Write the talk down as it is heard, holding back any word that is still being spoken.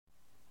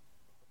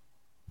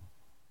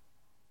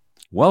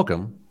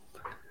Welcome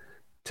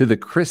to the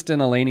Kristen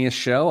Elanius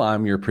Show.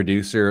 I'm your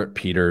producer,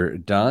 Peter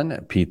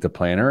Dunn, Pete the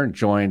Planner,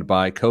 joined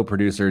by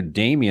co-producer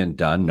Damian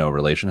Dunn, no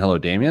relation. Hello,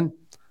 Damian.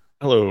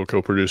 Hello,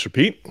 co-producer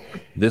Pete.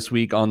 This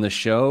week on the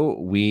show,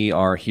 we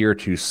are here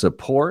to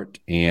support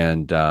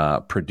and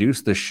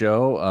produce the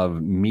show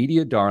of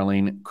media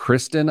darling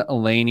Kristen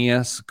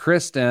Elanius.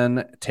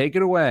 Kristen, take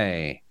it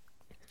away.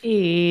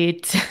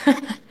 Pete.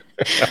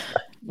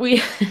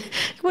 we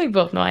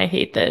both know I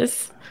hate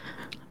this.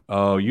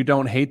 Oh, you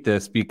don't hate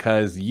this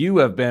because you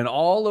have been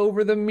all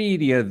over the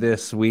media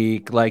this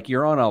week. Like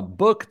you're on a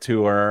book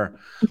tour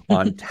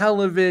on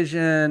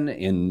television,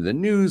 in the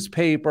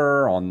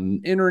newspaper, on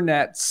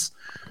internets.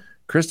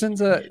 Kristen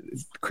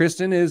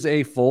is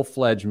a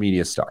full-fledged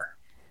media star.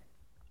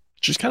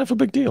 She's kind of a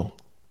big deal.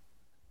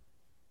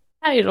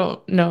 I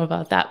don't know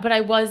about that, but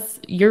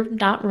you're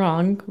not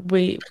wrong.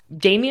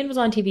 Damian was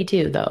on TV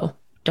too, though.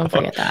 Don't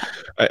forget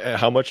that.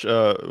 How much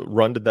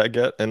run did that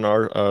get in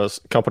our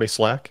company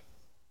Slack?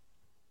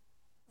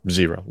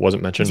 0.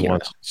 Wasn't mentioned 0.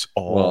 once. It's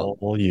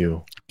all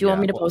you. Do you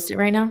want me to post it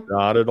right now?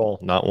 Not at all.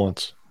 Not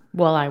once.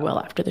 Well, I will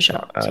after the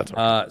show.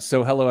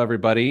 So hello,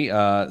 everybody.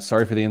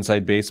 Sorry for the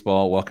inside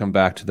baseball. Welcome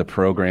back to the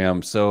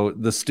program. So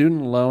the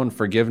student loan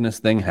forgiveness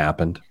thing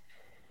happened.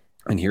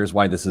 And here's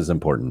why this is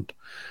important.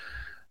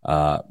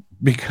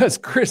 Because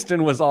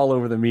Kristen was all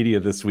over the media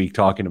this week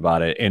talking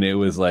about it. And it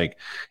was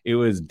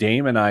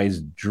Dame and I's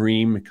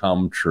dream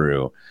come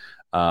true.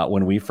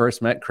 When we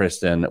first met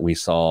Kristen, we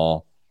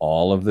saw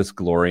all of this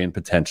glory and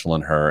potential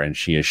in her, and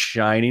she is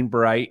shining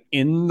bright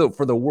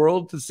for the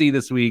world to see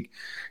this week,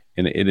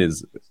 and it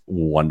is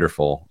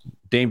wonderful.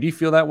 Dame, do you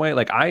feel that way?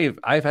 Like I've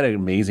had an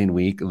amazing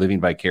week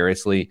living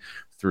vicariously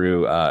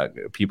through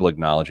people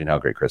acknowledging how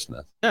great Kristen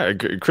is. Yeah,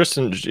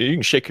 Kristen, you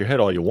can shake your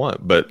head all you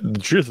want, but the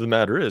truth of the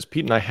matter is,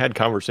 Pete and I had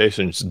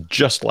conversations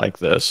just like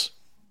this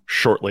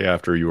shortly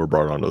after you were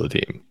brought onto the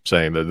team,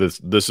 saying that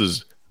this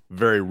is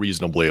very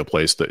reasonably a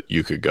place that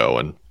you could go,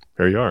 and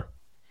here you are.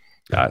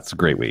 It's a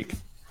great week.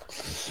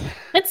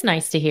 It's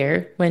nice to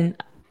hear when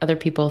other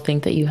people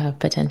think that you have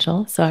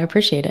potential, so I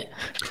appreciate it.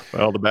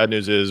 Well, the bad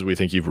news is we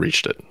think you've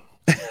reached it.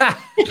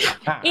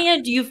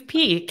 And you've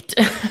peaked.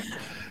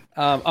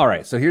 All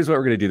right, so here's what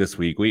we're going to do this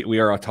week. We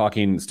are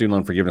talking student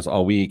loan forgiveness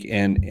all week,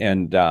 and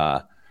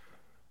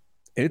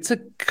it's a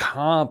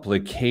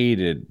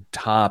complicated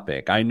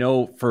topic. I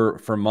know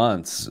for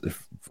months,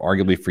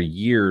 arguably for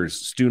years,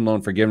 student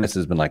loan forgiveness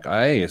has been like,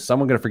 hey, is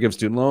someone going to forgive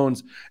student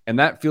loans? And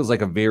that feels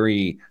like a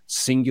very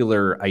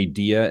singular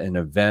idea and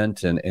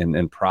event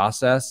and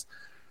process.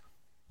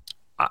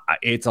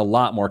 It's a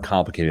lot more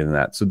complicated than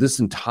that. So this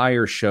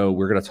entire show,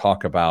 we're going to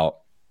talk about,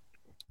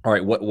 all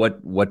right,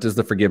 what does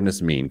the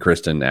forgiveness mean?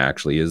 Kristen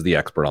actually is the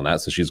expert on that,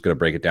 so she's going to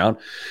break it down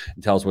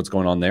and tell us what's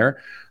going on there.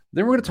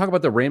 Then we're going to talk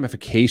about the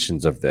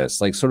ramifications of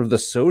this, like sort of the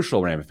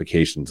social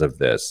ramifications of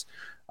this.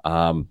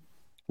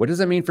 What does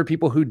that mean for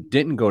people who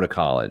didn't go to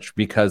college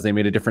because they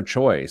made a different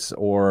choice?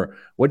 Or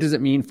what does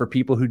it mean for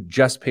people who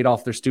just paid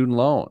off their student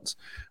loans?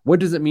 What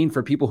does it mean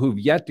for people who've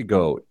yet to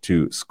go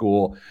to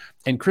school?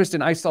 And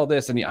Kristen, I saw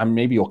this, and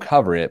maybe you'll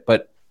cover it,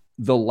 but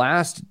the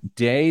last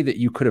day that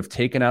you could have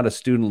taken out a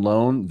student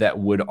loan that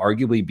would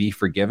arguably be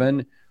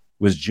forgiven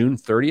was June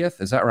 30th.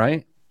 Is that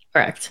right?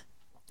 Correct.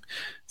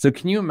 So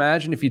can you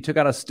imagine if you took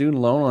out a student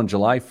loan on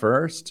July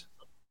 1st?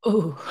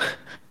 Ooh.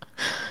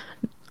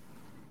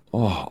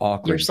 Oh,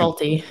 awkward. You're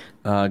salty.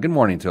 Good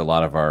morning to a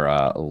lot of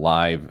our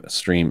live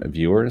stream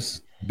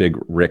viewers. Big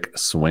Rick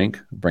Swink,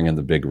 bringing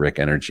the big Rick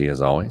energy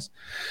as always.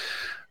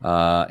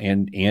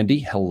 And Andy,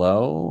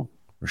 hello.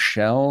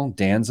 Rochelle,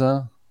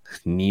 Danza,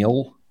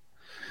 Neil.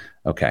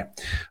 Okay.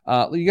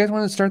 You guys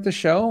want to start the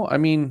show? I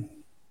mean,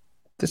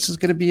 this is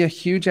going to be a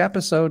huge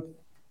episode.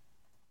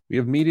 We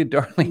have media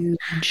darling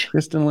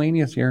Kristen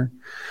Elanius here.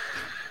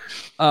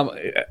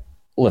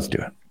 Let's do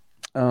it.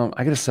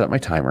 I got to set up my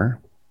timer.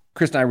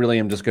 Kristen, I really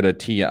am just going to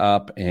tee you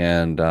up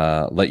and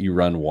let you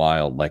run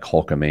wild like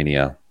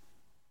Hulkamania.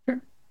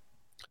 Sure.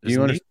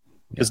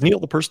 Is Neil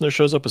the person that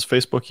shows up as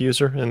Facebook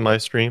user in my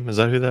stream? Is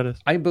that who that is?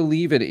 I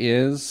believe it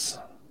is.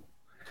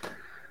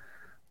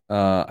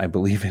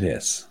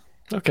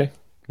 Okay.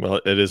 Well,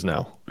 it is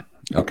now.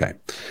 Okay.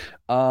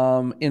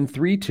 In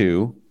 3,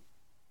 2,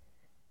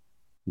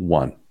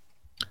 1.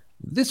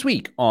 This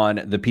week on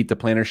the Pete the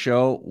Planner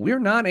Show, we're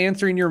not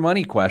answering your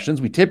money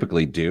questions. We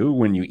typically do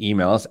when you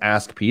email us,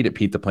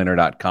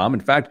 askpete@petetheplanner.com.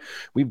 In fact,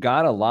 we've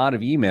got a lot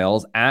of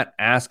emails at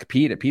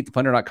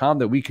askpete@petetheplanner.com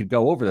that we could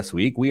go over this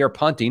week. We are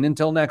punting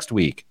until next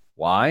week.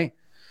 Why?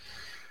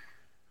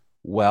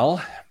 Well,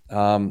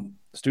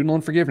 student loan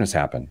forgiveness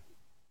happened.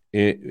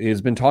 It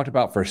has been talked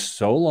about for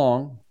so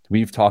long.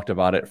 We've talked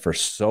about it for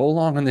so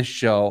long on this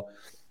show.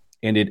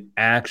 And it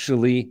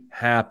actually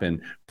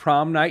happened.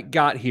 Prom night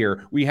got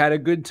here. We had a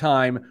good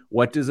time.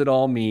 What does it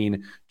all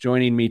mean?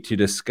 Joining me to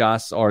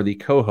discuss are the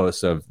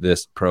co-hosts of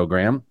this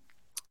program,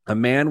 a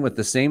man with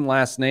the same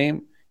last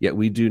name, yet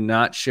we do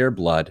not share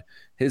blood.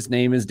 His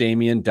name is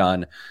Damian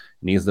Dunn,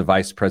 and he is the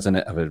vice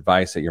president of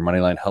advice at Your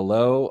Moneyline.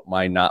 Hello,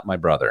 not my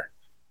brother.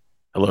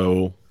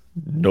 Hello,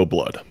 no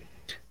blood.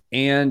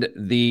 And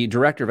the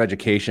director of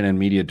education and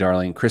media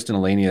darling, Kristen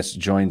Elanius,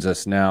 joins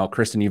us now.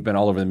 Kristen, you've been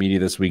all over the media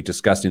this week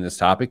discussing this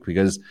topic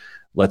because,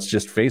 let's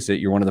just face it,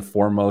 you're one of the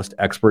foremost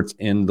experts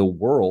in the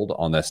world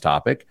on this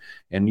topic.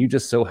 And you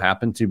just so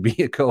happen to be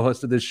a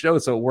co-host of this show.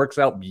 So it works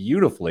out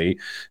beautifully.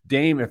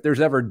 Dame, if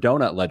there's ever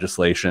donut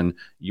legislation,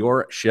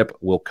 your ship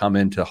will come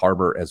into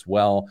harbor as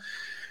well.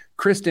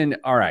 Kristen,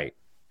 all right.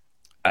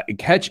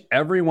 Catch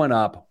everyone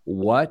up.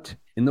 What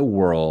in the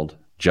world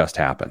just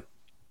happened?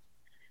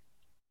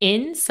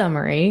 In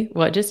summary,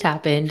 what just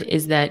happened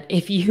is that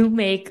if you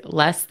make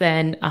less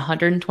than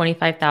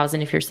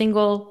 125,000 if you're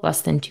single,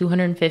 less than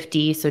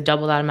 250, so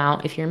double that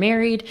amount if you're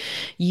married,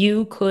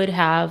 you could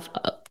have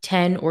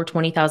 $10,000 or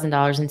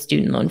 $20,000 in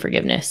student loan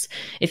forgiveness.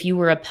 If you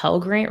were a Pell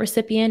Grant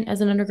recipient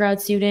as an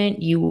undergrad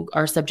student, you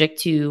are subject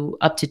to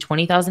up to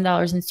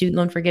 $20,000 in student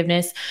loan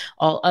forgiveness.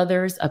 All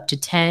others up to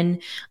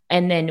 10.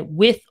 And then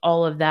with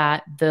all of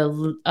that,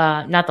 the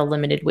not the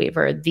limited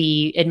waiver,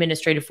 the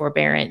administrative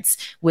forbearance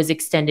was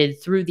extended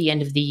through the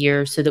end of the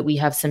year so that we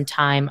have some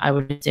time, I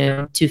would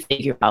assume, to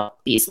figure out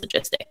these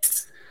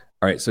logistics.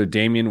 All right. So,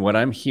 Damien, what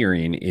I'm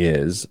hearing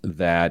is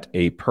that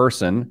a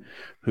person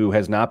who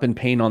has not been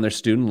paying on their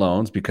student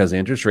loans because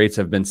interest rates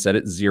have been set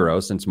at 0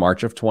 since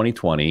March of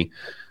 2020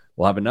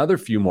 will have another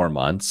few more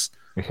months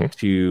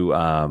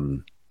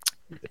to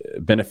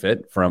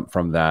benefit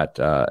from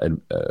that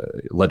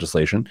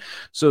legislation.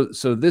 So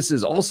this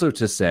is also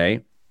to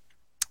say,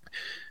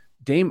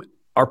 Dame,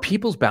 are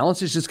people's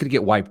balances just going to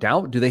get wiped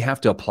out? Do they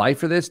have to apply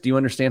for this? Do you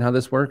understand how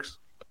this works?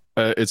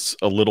 It's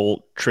a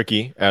little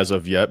tricky as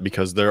of yet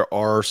because there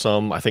are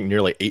some, I think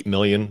nearly 8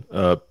 million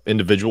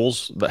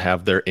individuals that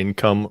have their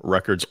income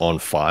records on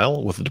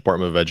file with the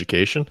Department of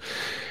Education,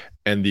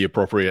 and the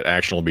appropriate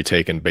action will be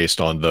taken based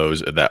on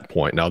those at that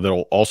point. Now, there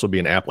will also be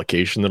an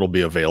application that will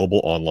be available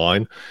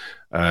online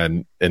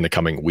and in the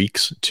coming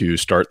weeks to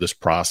start this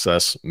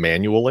process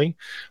manually.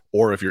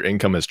 Or if your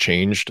income has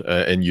changed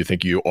and you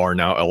think you are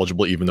now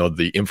eligible, even though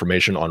the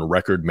information on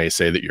record may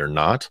say that you're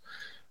not,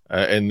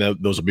 and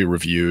those will be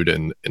reviewed,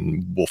 and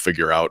we'll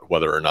figure out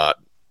whether or not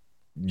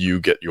you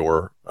get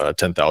your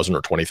 $10,000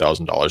 or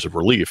 $20,000 of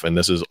relief. And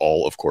this is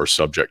all, of course,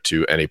 subject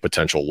to any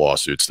potential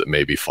lawsuits that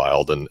may be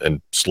filed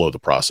and slow the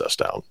process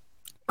down.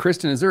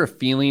 Kristen, is there a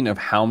feeling of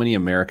how many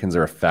Americans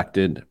are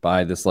affected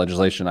by this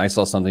legislation? I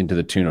saw something to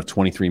the tune of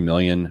 23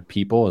 million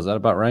people. Is that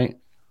about right?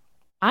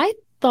 I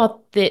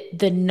thought that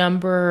the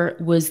number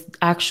was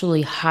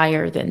actually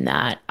higher than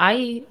that.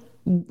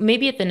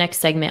 Maybe at the next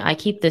segment, I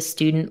keep the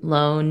student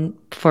loan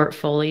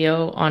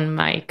portfolio on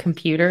my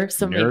computer.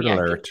 So Nerd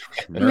alert.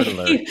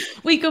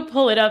 We could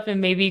pull it up and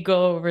maybe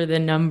go over the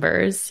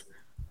numbers.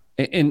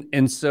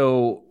 And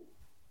so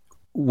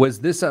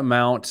was this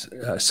amount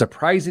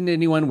surprising to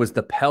anyone? Was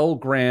the Pell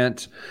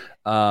Grant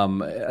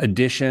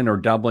addition or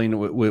doubling,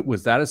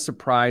 was that a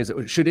surprise?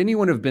 Should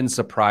anyone have been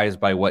surprised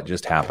by what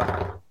just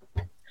happened?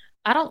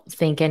 I don't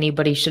think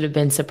anybody should have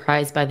been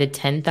surprised by the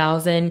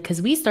 10,000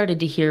 because we started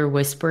to hear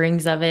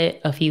whisperings of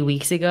it a few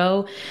weeks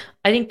ago.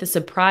 I think the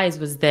surprise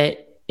was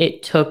that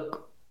it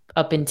took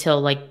up until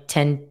like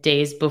 10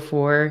 days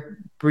before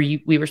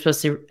we were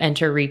supposed to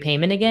enter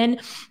repayment again.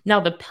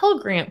 Now, the Pell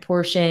Grant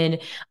portion,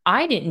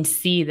 I didn't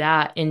see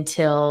that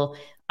until,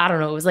 I don't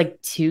know, it was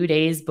like 2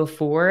 days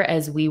before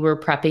as we were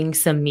prepping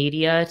some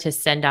media to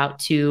send out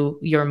to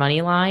Your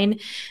Money Line.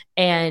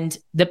 And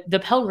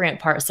the Pell Grant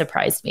part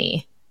surprised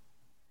me.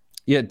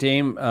 Yeah,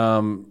 Dame,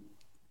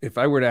 if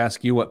I were to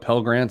ask you what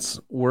Pell Grants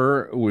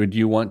were, would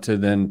you want to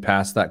then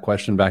pass that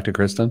question back to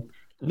Kristen?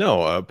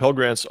 No, Pell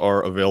Grants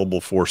are available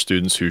for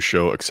students who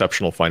show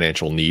exceptional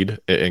financial need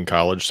in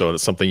college. So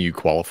it's something you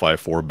qualify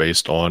for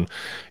based on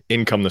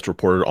income that's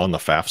reported on the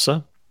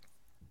FAFSA.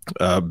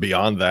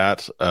 Beyond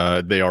that,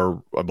 they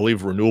are, I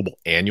believe, renewable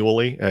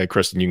annually.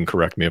 Kristen, you can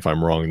correct me if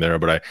I'm wrong there,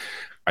 but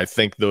I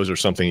think those are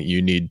something that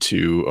you need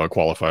to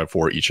qualify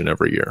for each and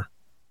every year.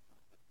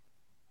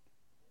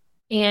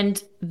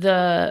 And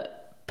the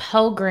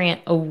Pell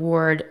Grant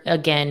award,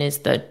 again, is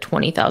the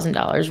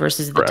 $20,000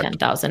 versus the Correct.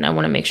 $10,000. I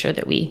want to make sure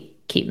that we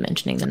keep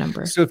mentioning the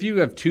number. So if you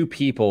have two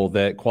people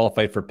that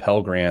qualified for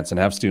Pell Grants and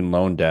have student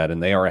loan debt,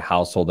 and they are a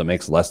household that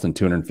makes less than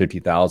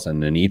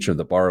 $250,000, and each of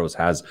the borrowers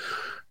has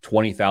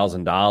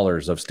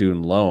 $20,000 of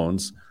student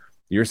loans,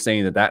 you're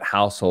saying that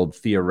household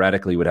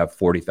theoretically would have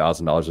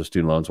 $40,000 of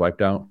student loans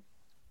wiped out?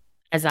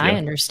 As I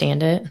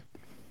understand it.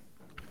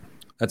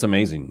 That's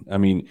amazing. I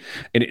mean,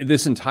 in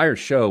this entire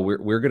show,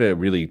 we're going to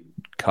really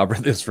cover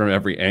this from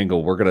every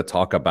angle. We're going to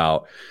talk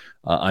about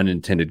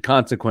unintended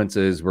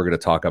consequences. We're going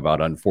to talk about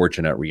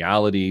unfortunate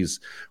realities.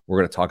 We're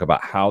going to talk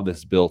about how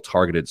this bill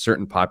targeted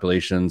certain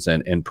populations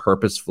and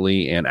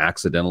purposefully and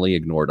accidentally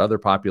ignored other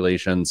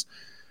populations.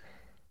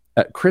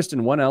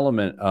 Kristen, one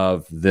element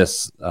of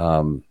this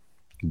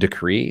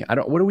decree,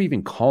 what are we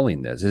even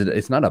calling this?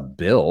 It's not a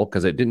bill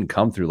because it didn't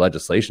come through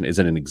legislation. Is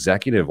it an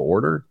executive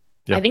order?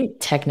 Yeah. I think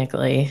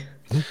technically.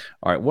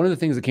 All right. One of the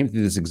things that came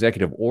through this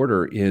executive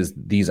order is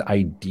these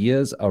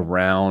ideas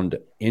around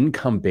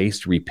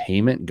income-based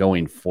repayment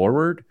going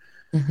forward.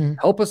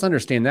 Help us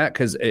understand that,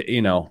 because,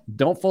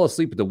 don't fall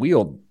asleep at the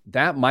wheel.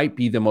 That might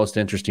be the most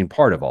interesting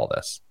part of all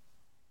this.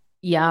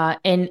 Yeah,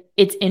 and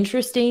it's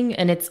interesting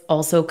and it's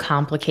also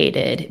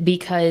complicated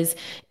because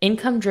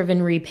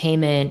income-driven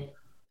repayment,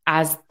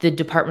 as the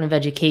Department of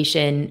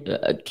Education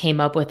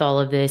came up with all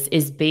of this,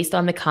 is based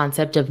on the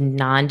concept of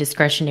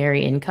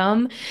non-discretionary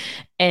income.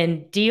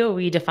 And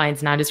DOE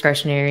defines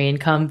non-discretionary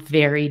income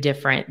very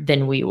different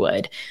than we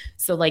would.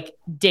 So like,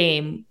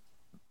 Dame,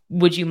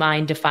 would you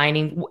mind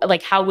defining,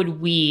 like, how would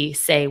we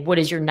say, what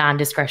is your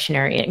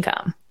non-discretionary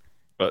income?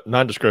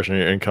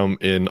 Non-discretionary income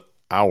in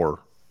our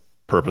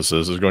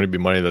purposes is going to be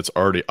money that's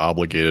already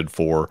obligated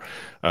for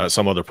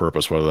some other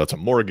purpose, whether that's a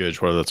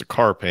mortgage, whether that's a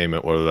car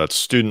payment, whether that's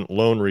student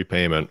loan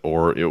repayment,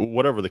 or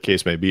whatever the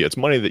case may be. It's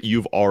money that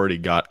you've already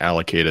got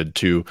allocated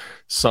to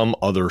some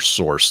other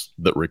source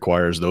that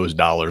requires those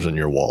dollars in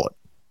your wallet.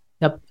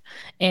 Yep.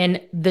 And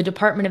the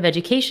Department of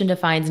Education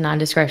defines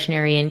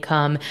non-discretionary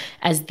income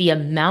as the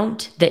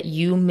amount that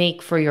you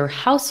make for your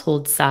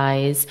household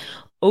size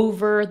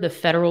over the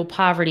federal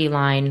poverty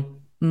line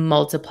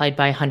multiplied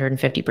by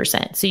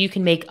 150%. So you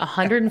can make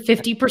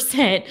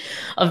 150%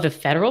 of the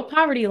federal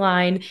poverty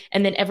line,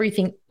 and then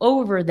everything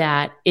over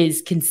that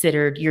is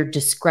considered your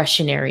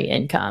discretionary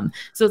income.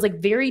 So it's like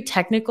very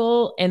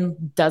technical and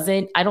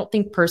I don't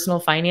think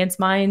personal finance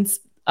minds,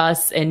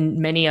 us and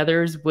many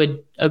others,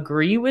 would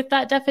agree with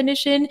that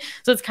definition.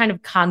 So it's kind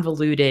of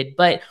convoluted,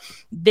 but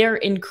they're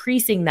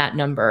increasing that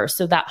number.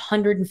 So that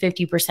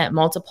 150%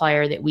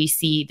 multiplier that we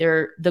see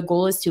there, the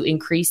goal is to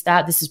increase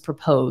that. This is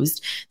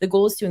proposed. The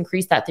goal is to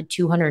increase that to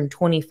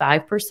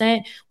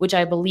 225%, which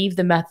I believe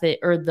the method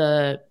or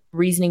the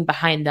reasoning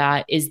behind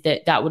that is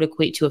that would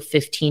equate to a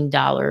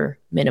 $15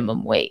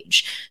 minimum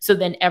wage. So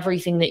then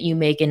everything that you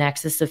make in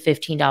excess of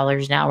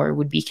 $15 an hour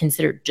would be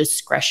considered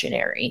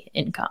discretionary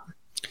income.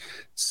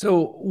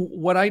 So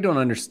what I don't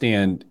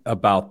understand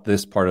about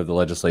this part of the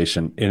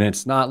legislation, and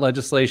it's not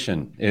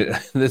legislation,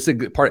 this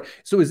part.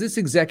 So is this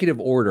executive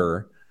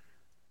order?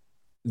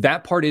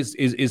 That part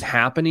is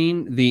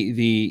happening,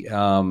 the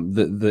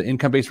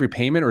income-based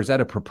repayment, or is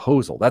that a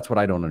proposal? That's what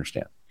I don't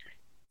understand.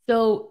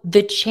 So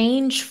the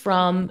change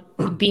from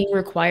being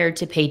required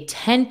to pay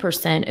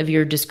 10% of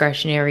your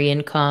discretionary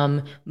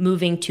income,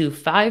 moving to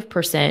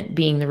 5%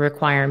 being the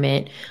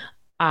requirement,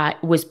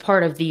 was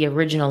part of the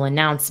original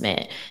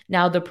announcement.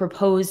 Now, the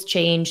proposed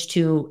change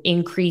to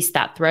increase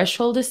that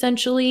threshold,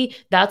 essentially,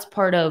 that's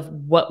part of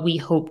what we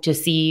hope to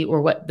see,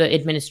 or what the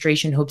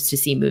administration hopes to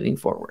see moving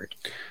forward.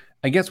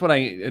 I guess what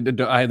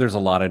there's a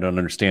lot I don't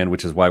understand,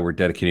 which is why we're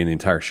dedicating the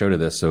entire show to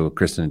this, so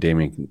Kristen and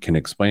Damien can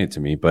explain it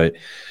to me. But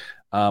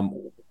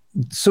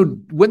so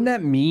wouldn't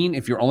that mean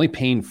if you're only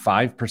paying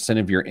 5%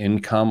 of your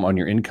income on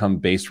your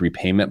income-based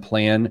repayment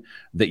plan,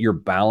 that your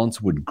balance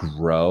would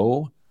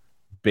grow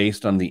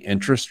based on the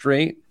interest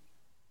rate?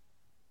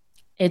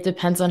 It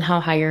depends on how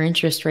high your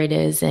interest rate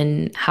is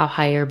and how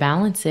high your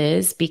balance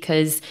is,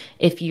 because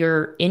if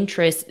your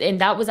interest, and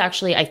that was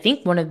actually, I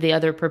think one of the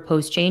other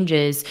proposed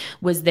changes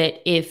was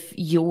that if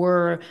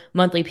your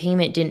monthly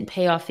payment didn't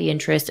pay off the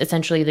interest,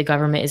 essentially the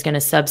government is going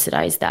to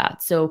subsidize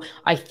that. So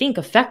I think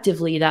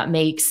effectively that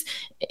makes,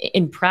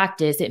 in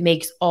practice, it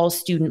makes all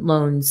student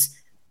loans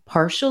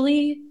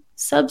partially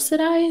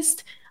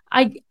subsidized.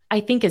 I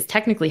think is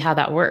technically how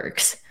that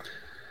works.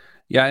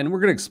 Yeah, and we're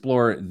going to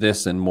explore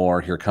this and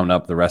more here coming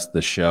up the rest of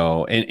the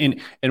show. And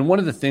one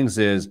of the things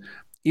is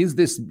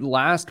this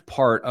last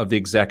part of the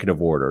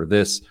executive order,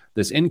 this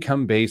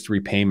income-based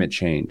repayment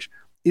change,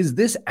 is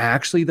this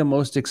actually the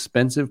most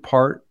expensive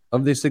part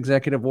of this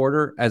executive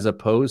order as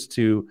opposed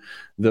to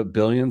the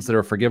billions that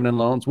are forgiven in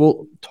loans?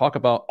 We'll talk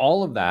about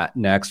all of that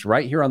next,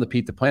 right here on the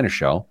Pete the Planner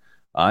Show.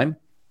 I'm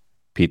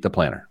Pete the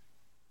Planner.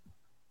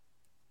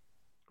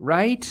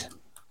 Right?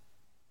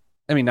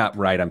 I mean, not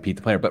right, I'm Pete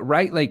the Planner, but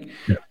right, like...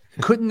 Yeah.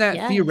 Couldn't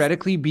that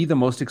theoretically be the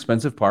most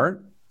expensive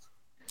part?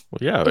 Well,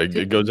 yeah,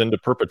 it goes into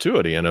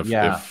perpetuity. And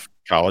if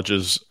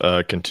colleges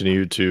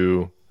continue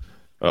to,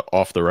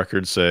 off the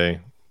record, say,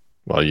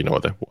 well, you know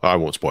what, I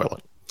won't spoil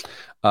it.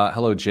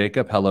 Hello,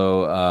 Jacob.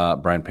 Hello,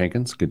 Brian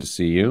Pinkins. Good to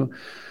see you.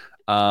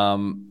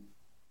 Wow.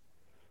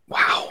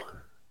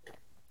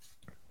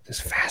 This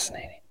is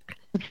fascinating.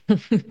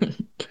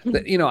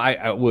 We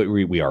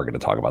are going to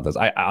talk about this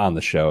on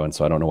the show, and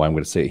so I don't know why I'm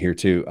going to say it here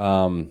too.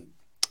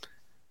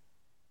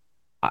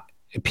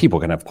 People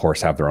can, of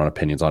course, have their own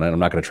opinions on it. I'm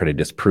not going to try to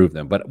disprove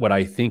them. But what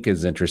I think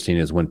is interesting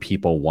is when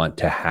people want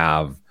to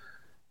have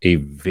a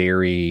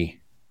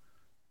very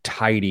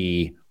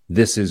tidy,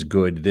 this is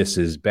good, this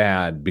is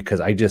bad,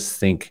 because I just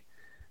think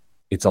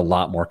it's a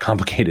lot more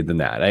complicated than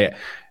that.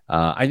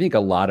 I think a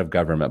lot of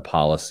government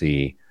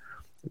policy,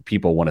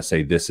 people want to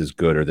say this is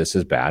good or this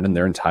is bad, and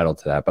they're entitled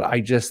to that. But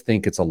I just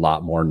think it's a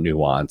lot more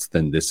nuanced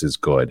than this is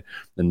good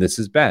and this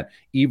is bad.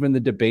 Even the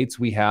debates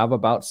we have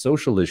about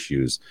social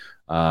issues,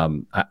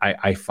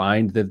 I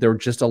find that they're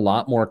just a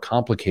lot more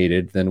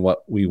complicated than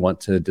what we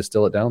want to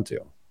distill it down to.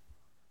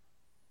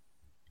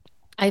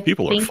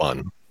 People are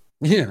fun.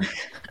 Yeah.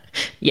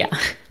 Yeah.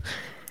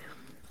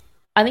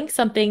 I think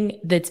something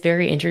that's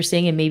very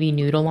interesting, and maybe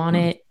noodle on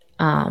it,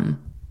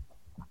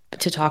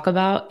 to talk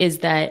about is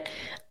that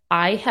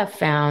I have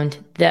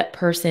found that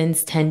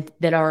persons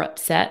that are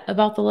upset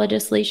about the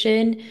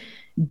legislation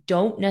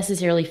don't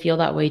necessarily feel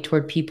that way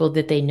toward people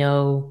that they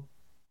know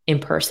in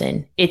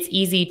person. It's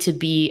easy to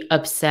be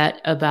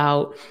upset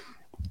about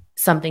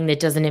something that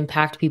doesn't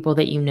impact people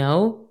that you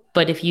know.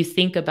 But if you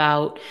think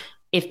about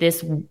if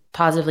this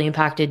positively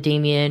impacted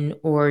Damien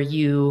or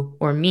you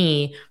or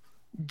me,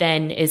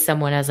 then is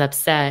someone as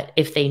upset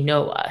if they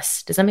know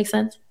us? Does that make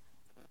sense?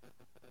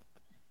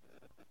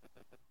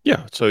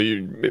 Yeah. So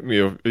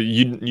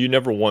you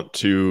never want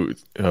to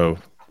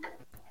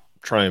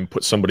try and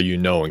put somebody you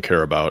know and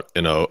care about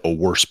in a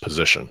worse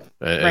position.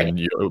 And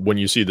Right. when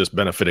you see this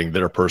benefiting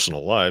their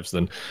personal lives,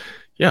 then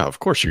yeah, of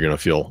course you're going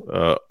to feel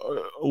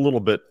a little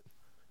bit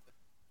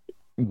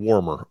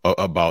warmer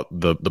about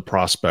the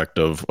prospect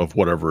of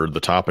whatever the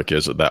topic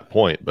is at that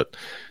point. But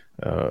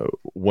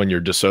when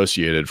you're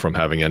dissociated from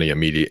having any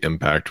immediate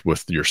impact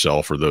with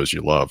yourself or those you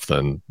love,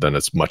 then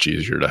it's much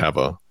easier to have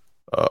a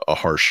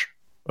harsh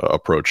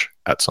approach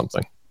at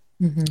something.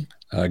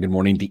 Mm-hmm. Good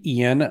morning to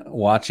Ian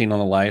watching on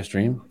the live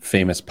stream.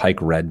 Famous Pike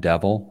Red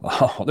Devil.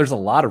 Oh, there's a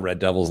lot of Red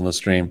Devils in the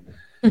stream.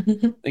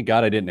 Thank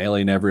God I didn't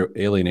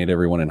alienate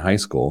everyone in high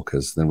school,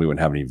 because then we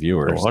wouldn't have any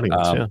viewers.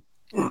 Audience,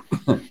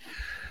 yeah.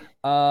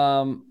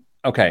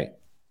 Okay,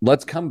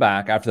 let's come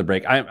back after the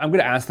break. I'm going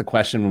to ask the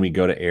question when we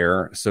go to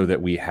air so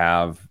that we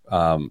have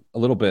a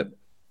little bit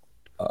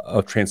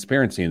of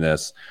transparency in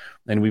this.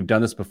 And we've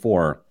done this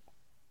before.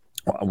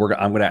 I'm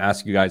going to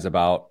ask you guys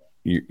about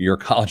your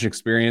college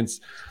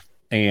experience.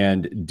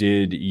 And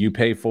did you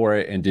pay for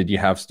it? And did you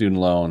have student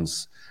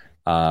loans?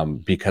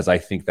 Because I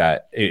think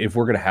that if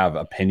we're going to have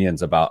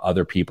opinions about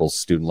other people's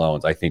student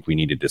loans, I think we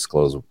need to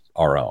disclose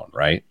our own,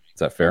 right? Is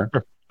that fair?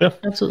 Yeah,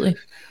 absolutely.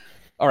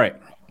 All right.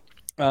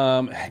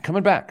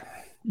 Coming back.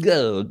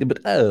 Go.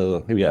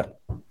 Here we go.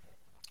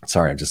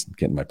 Sorry, I'm just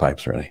getting my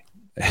pipes ready.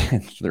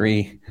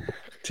 3,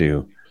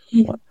 2,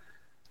 1.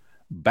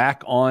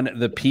 Back on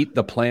the Pete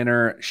the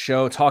Planner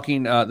show,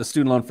 talking the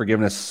student loan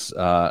forgiveness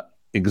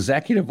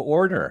executive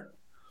order.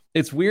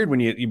 It's weird when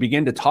you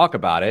begin to talk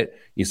about it.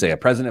 You say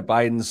President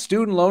Biden's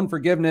student loan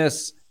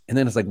forgiveness, and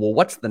then it's like, well,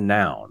 what's the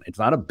noun? It's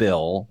not a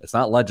bill. It's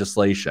not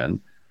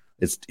legislation.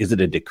 Is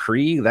it a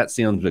decree? That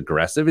sounds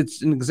aggressive.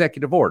 It's an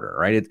executive order,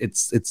 right?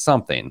 It's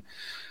something.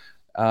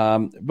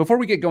 Before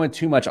we get going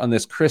too much on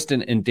this,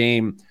 Kristen and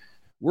Dame,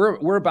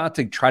 we're about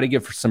to try to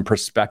give some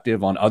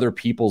perspective on other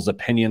people's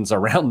opinions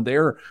around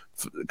their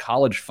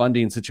college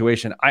funding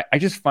situation. I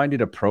just find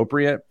it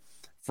appropriate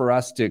for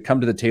us to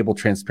come to the table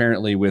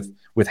transparently with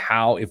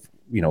how, if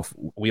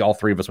we all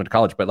three of us went to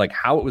college, but like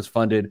how it was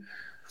funded,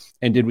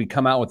 and did we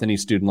come out with any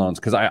student loans?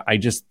 Because I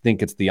just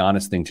think it's the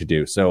honest thing to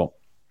do. So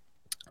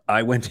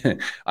I went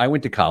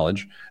to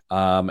college,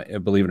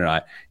 believe it or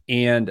not,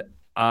 and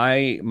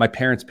my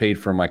parents paid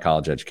for my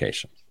college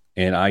education,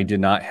 and I did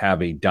not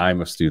have a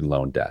dime of student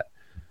loan debt.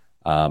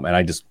 And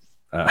I just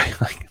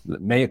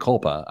mea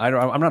culpa.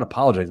 I'm not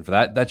apologizing for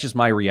that. That's just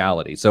my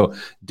reality. So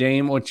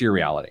Dame, what's your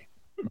reality?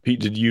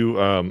 Pete, did you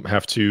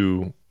have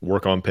to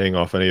work on paying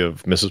off any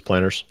of Mrs.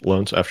 Planner's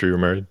loans after you were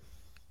married?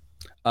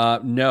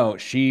 No,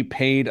 she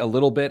paid a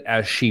little bit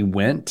as she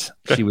went.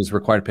 Okay. She was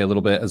required to pay a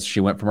little bit as she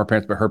went from her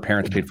parents, but her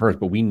parents paid for hers.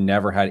 But we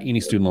never had any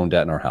student loan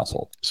debt in our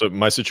household. So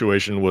my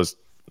situation was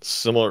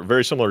similar,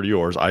 very similar to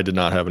yours. I did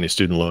not have any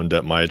student loan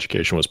debt. My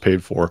education was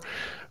paid for,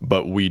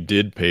 but we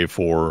did pay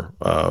for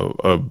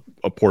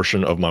a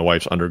portion of my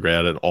wife's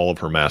undergrad and all of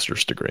her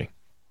master's degree.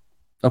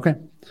 Okay.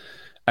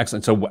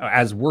 Excellent. So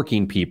as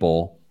working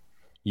people,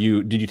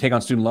 did you take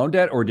on student loan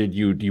debt, or do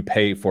you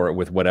pay for it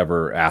with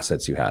whatever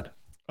assets you had?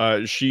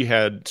 She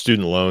had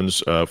student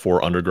loans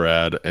for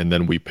undergrad, and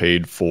then we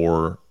paid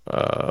for,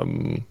 I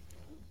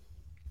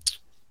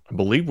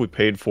believe we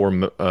paid for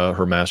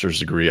her master's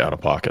degree out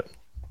of pocket.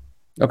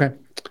 Okay.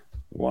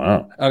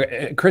 Wow.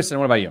 Okay. Kristen,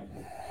 what about you?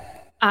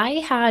 I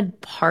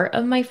had part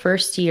of my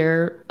first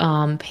year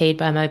paid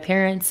by my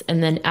parents,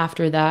 and then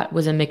after that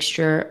was a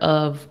mixture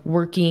of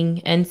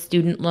working and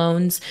student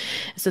loans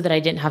so that I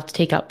didn't have to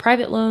take out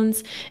private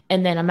loans.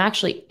 And then I'm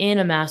actually in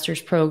a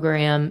master's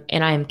program,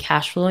 and I am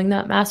cash flowing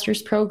that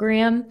master's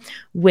program,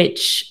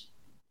 which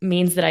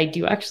means that I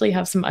do actually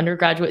have some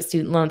undergraduate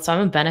student loans. So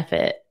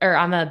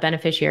I'm a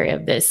beneficiary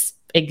of this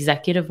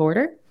executive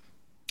order.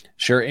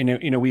 Sure.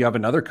 And, we have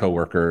another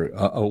coworker,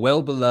 a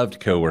well-beloved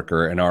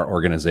coworker in our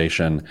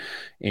organization,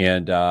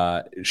 and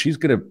she's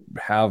going to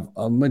have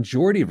a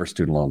majority of her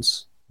student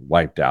loans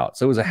wiped out.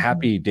 So it was a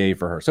happy day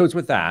for her. So it's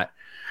with that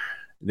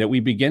we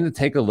begin to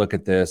take a look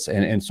at this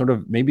and sort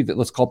of maybe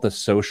let's call it the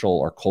social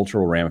or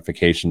cultural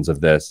ramifications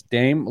of this.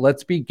 Dame,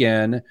 let's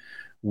begin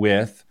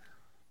with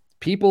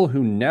people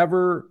who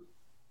never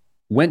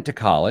went to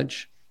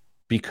college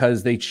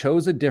because they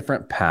chose a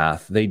different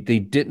path. They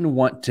didn't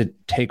want to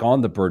take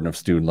on the burden of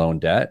student loan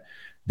debt.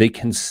 They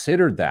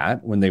considered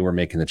that when they were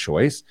making the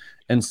choice.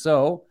 And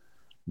so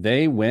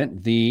they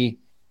went the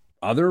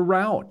other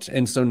route.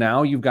 And so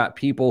now you've got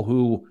people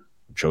who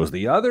chose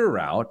the other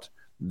route,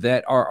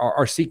 that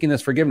are seeking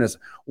this forgiveness.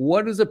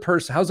 How's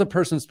a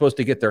person supposed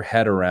to get their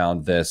head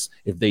around this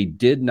if they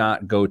did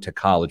not go to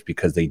college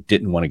because they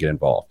didn't want to get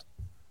involved?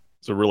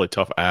 It's a really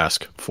tough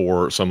ask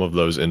for some of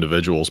those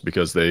individuals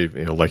because they,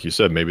 like you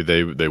said, maybe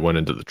they went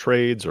into the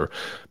trades, or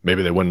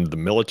maybe they went into the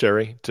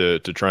military to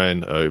try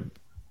and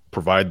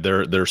provide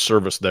their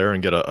service there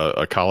and get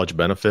a college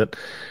benefit.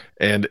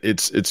 And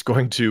it's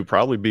going to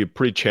probably be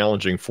pretty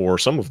challenging for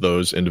some of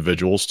those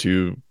individuals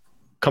to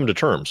come to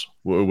terms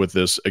with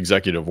this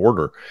executive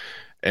order.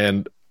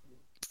 And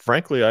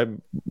frankly,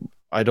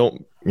 I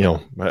don't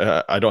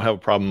have a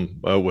problem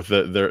with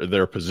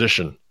their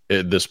position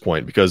at this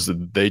point, because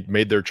they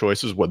made their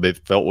choices, what they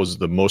felt was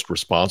the most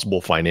responsible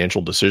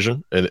financial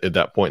decision at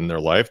that point in their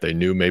life. They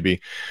knew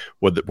maybe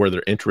where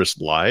their interest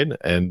lied,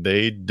 and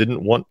they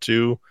didn't want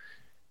to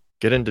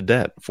get into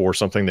debt for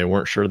something they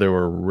weren't sure they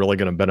were really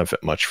going to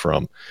benefit much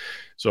from.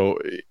 So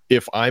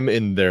if I'm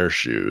in their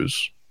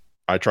shoes,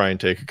 I try and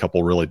take a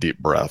couple really deep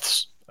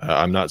breaths.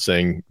 I'm not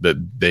saying that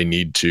they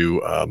need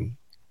to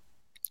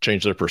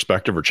change their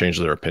perspective or change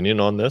their opinion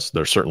on this.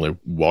 They're certainly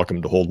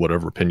welcome to hold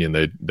whatever opinion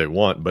they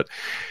want. But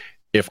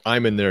if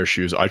I'm in their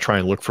shoes, I try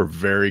and look for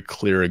very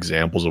clear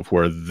examples of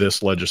where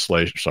this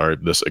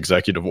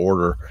executive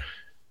order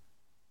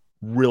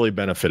really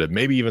benefited,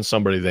 maybe even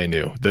somebody they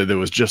knew that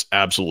was just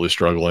absolutely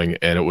struggling,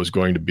 and it was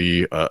going to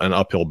be an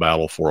uphill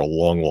battle for a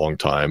long, long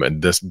time.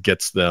 And this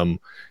gets them,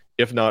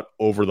 if not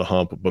over the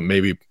hump, but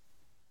maybe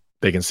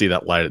they can see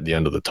that light at the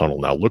end of the tunnel.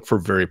 Now, look for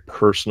very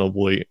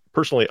personally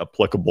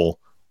applicable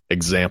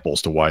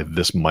examples to why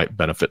this might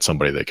benefit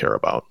somebody they care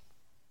about.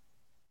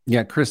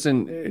 Yeah,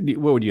 Kristen,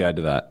 what would you add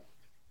to that?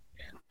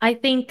 I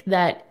think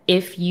that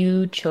if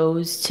you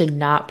chose to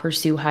not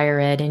pursue higher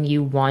ed and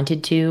you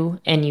wanted to,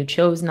 and you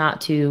chose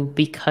not to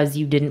because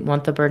you didn't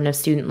want the burden of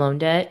student loan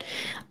debt,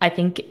 I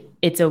think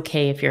it's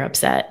okay if you're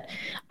upset.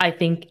 I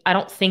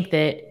don't think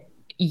that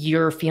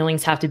your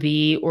feelings have to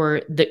be,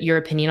 or that your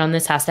opinion on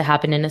this has to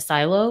happen in a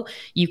silo.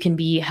 You can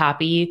be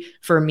happy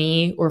for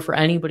me or for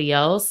anybody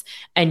else,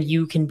 and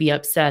you can be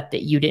upset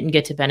that you didn't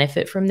get to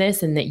benefit from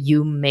this and that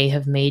you may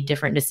have made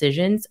different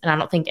decisions. And I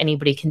don't think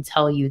anybody can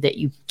tell you that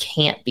you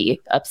can't be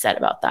upset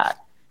about that.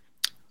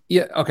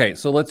 Yeah. Okay.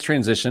 So let's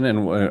transition,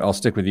 and I'll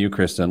stick with you,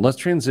 Kristen. Let's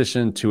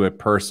transition to a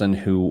person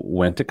who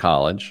went to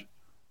college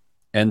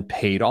and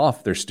paid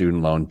off their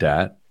student loan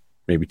debt,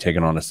 maybe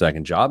taking on a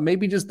second job,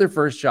 maybe just their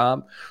first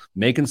job,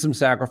 making some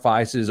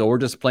sacrifices, or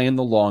just playing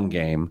the long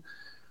game.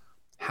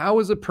 How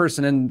is a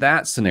person in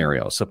that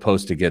scenario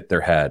supposed to get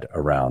their head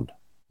around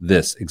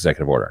this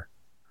executive order?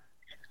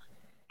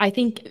 I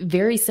think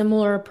very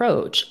similar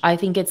approach. I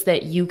think it's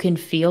that you can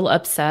feel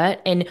upset.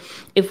 And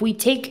if we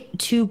take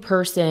two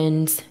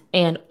persons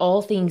and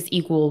all things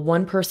equal,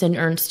 one person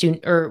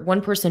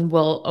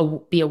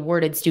will be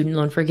awarded student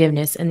loan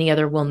forgiveness and the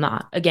other will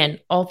not. Again,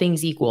 all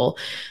things equal.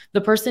 The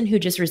person who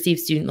just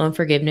received student loan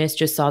forgiveness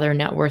just saw their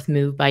net worth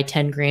move by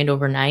 10 grand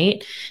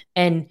overnight.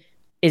 And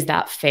is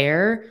that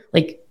fair?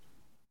 Like,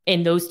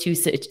 in those two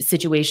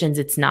situations,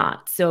 it's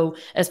not. So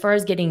as far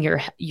as getting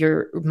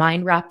your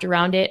mind wrapped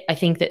around it, I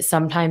think that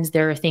sometimes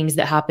there are things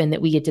that happen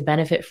that we get to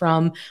benefit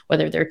from,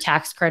 whether they're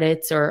tax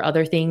credits or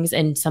other things,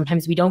 and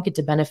sometimes we don't get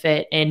to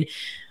benefit. And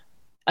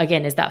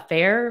again, is that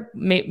fair?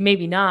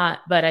 Maybe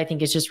not, but I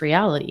think it's just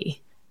reality.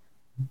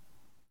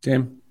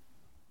 Tim?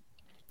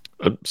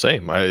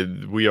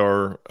 Same. We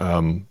are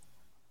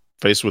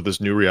faced with this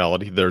new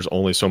reality. There's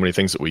only so many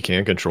things that we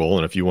can control.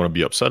 And if you want to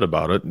be upset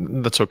about it,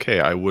 that's okay.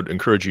 I would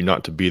encourage you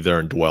not to be there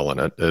and dwell in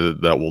it.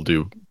 That will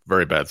do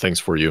very bad things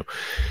for you.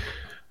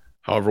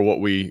 However,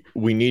 what we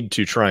need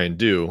to try and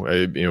do,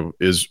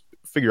 is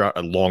figure out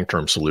a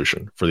long-term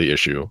solution for the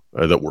issue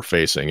that we're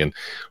facing. And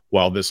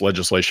while this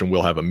legislation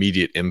will have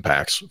immediate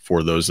impacts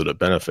for those that it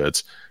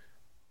benefits,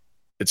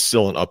 it's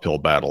still an uphill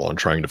battle on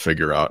trying to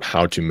figure out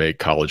how to make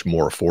college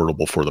more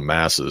affordable for the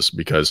masses,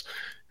 because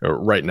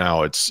right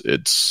now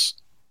it's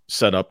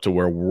set up to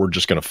where we're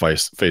just going to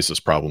face this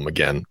problem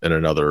again in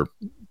another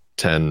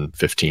 10,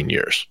 15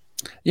 years.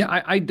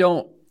 Yeah, I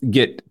don't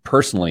get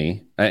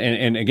personally,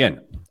 and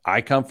again, I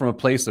come from a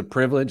place of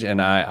privilege,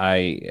 and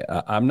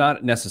I'm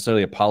not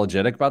necessarily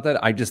apologetic about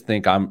that. I just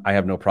think I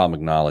have no problem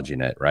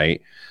acknowledging it,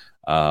 right?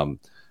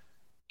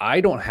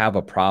 I don't have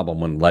a problem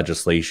when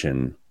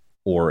legislation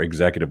or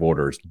executive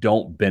orders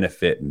don't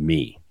benefit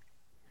me.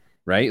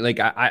 Right? Like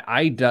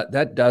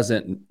that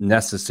doesn't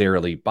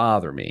necessarily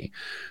bother me.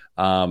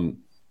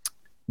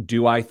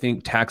 Do I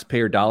think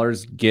taxpayer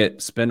dollars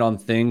get spent on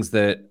things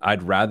that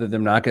I'd rather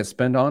them not get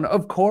spent on?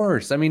 Of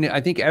course. I mean,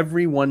 I think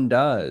everyone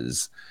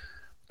does.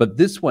 But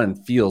this one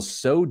feels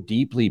so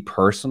deeply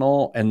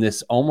personal, and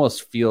this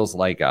almost feels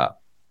like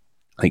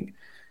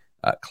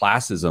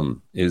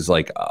classism is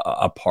like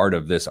a part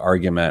of this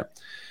argument.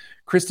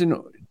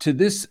 Kristen, to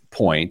this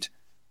point,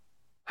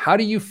 how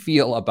do you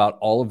feel about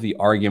all of the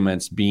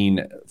arguments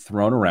being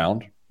thrown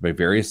around by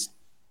various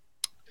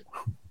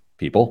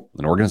people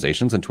and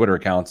organizations and Twitter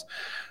accounts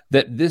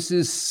that this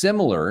is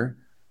similar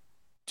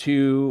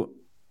to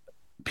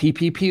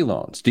PPP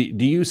loans? Do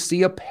you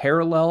see a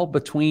parallel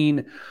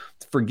between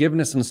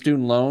forgiveness on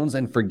student loans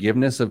and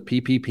forgiveness of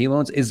PPP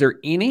loans? Is there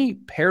any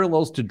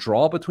parallels to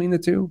draw between the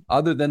two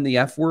other than the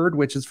F word,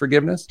 which is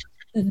forgiveness?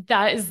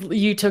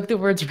 You took the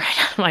words right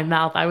out of my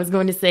mouth. I was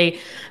going to say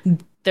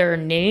their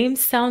names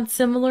sound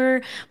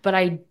similar, but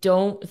I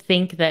don't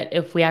think that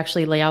if we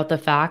actually lay out the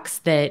facts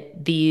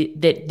that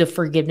the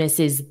forgiveness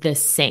is the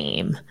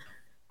same.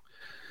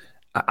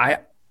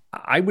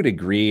 I would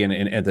agree, and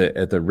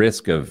at the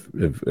risk of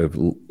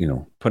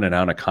putting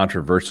out a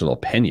controversial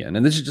opinion,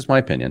 and this is just my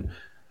opinion,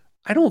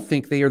 I don't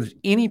think there's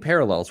any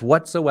parallels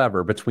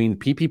whatsoever between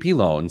PPP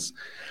loans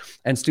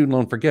and student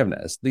loan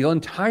forgiveness. The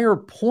entire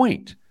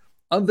point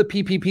of the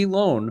PPP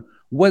loan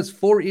was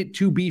for it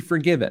to be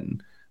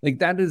forgiven. Like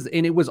that is,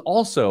 and it was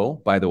also,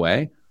 by the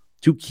way,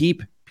 to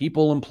keep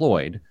people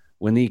employed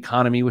when the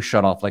economy was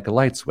shut off like a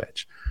light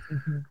switch.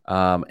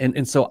 Mm-hmm.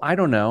 And so I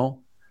don't know.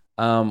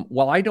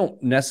 While I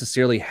don't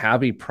necessarily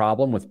have a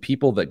problem with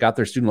people that got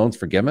their student loans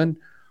forgiven,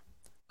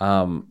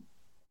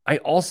 I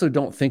also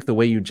don't think the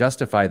way you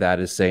justify that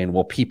is saying,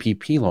 well,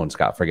 PPP loans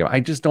got forgiven. I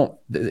just don't.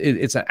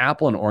 It's an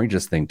apple and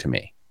oranges thing to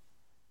me.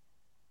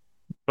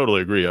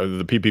 Totally agree.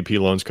 The PPP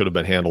loans could have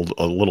been handled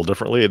a little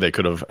differently. They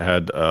could have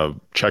had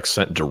checks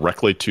sent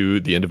directly to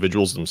the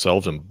individuals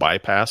themselves and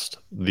bypassed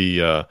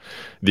the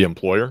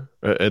employer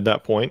at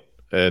that point,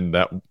 and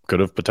that could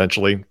have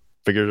potentially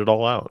figured it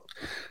all out.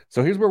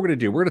 So here's what we're going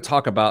to do. We're going to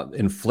talk about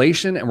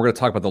inflation, and we're going to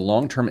talk about the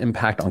long-term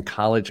impact on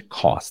college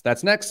costs.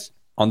 That's next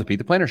on the Pete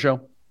the Planner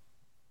Show.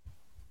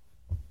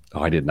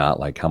 Oh, I did not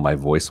like how my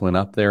voice went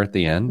up there at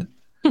the end.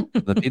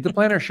 The Pete the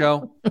Planner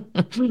Show.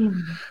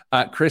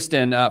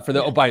 Kristen,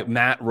 by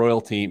Matt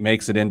Royalty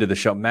makes it into the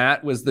show.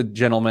 Matt was the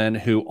gentleman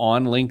who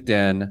on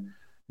LinkedIn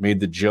made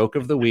the joke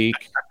of the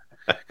week.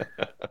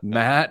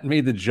 Matt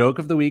made the joke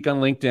of the week on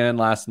LinkedIn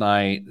last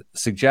night,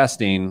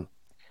 suggesting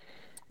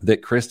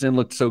that Kristen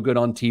looked so good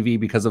on TV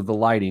because of the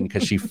lighting,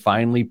 because she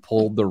finally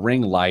pulled the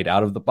ring light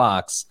out of the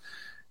box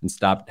and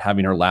stopped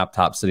having her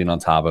laptop sitting on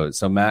top of it.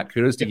 So, Matt,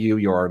 kudos to you.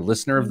 You're our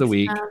listener of the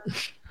week.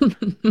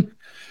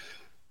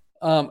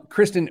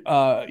 Kristen,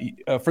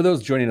 for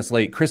those joining us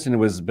late,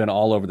 Kristen has been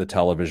all over the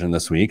television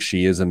this week.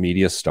 She is a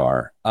media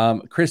star.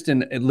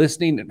 Kristen,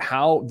 listening,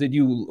 how did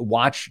you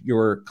watch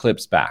your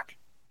clips back?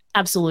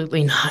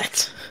 Absolutely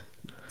not.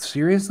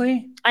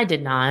 Seriously? I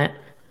did not.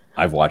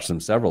 I've watched them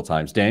several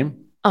times.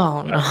 Dame?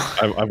 Oh, no.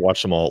 I've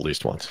watched them all at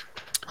least once.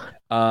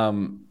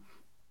 Well,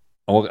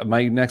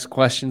 my next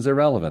question's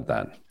irrelevant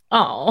then.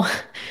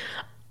 Oh,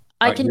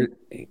 I can.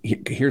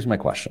 Here's my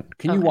question.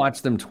 Can you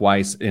watch them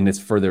twice? And it's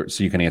further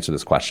so you can answer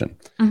this question.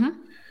 Mm-hmm.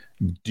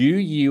 Do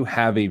you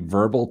have a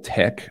verbal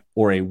tick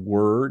or a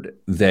word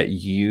that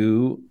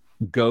you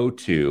go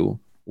to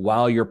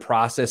while you're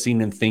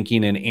processing and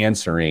thinking and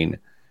answering?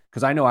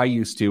 Because I know I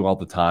used to all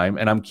the time.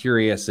 And I'm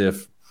curious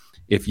if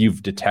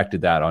you've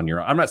detected that on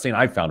your own. I'm not saying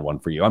I found one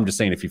for you. I'm just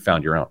saying if you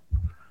found your own.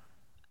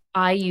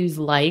 I use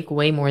like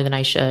way more than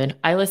I should.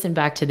 I listen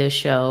back to this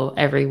show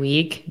every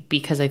week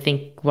because I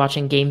think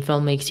watching game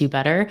film makes you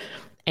better.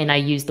 And I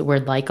use the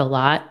word like a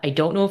lot. I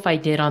don't know if I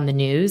did on the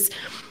news,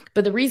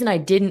 but the reason I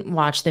didn't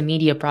watch the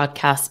media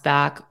broadcast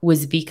back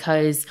was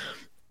because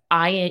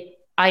I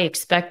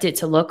expect it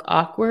to look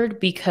awkward,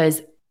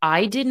 because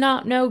I did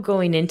not know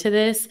going into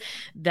this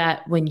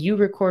that when you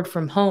record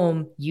from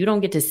home, you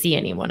don't get to see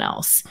anyone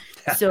else.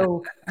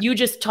 So you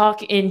just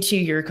talk into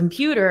your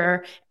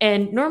computer,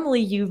 and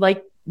normally you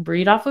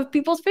read off of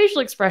people's facial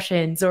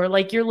expressions, or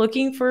you're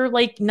looking for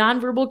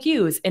nonverbal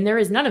cues. And there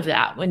is none of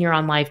that when you're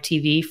on live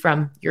TV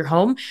from your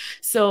home.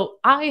 So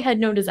I had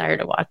no desire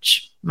to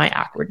watch my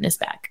awkwardness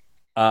back.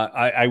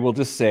 I will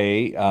just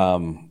say,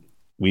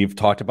 we've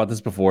talked about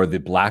this before, the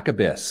black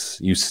abyss.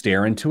 You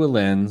stare into a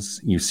lens,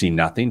 you see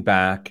nothing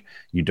back.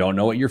 You don't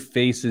know what your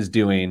face is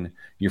doing.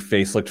 Your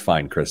face looked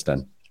fine,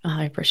 Kristen. Oh,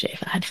 I appreciate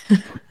that.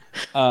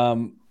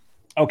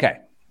 Okay.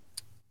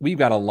 We've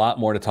got a lot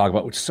more to talk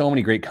about, with so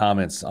many great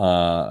comments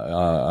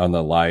on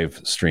the live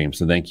stream.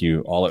 So thank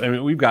you all. I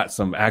mean, we've got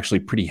some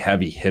actually pretty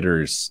heavy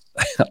hitters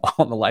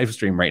on the live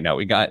stream right now.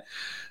 We got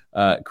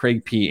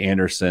Craig P.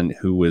 Anderson,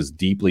 who was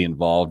deeply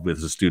involved with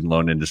the student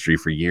loan industry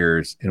for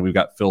years. And we've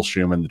got Phil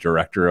Schuman, the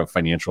director of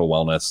financial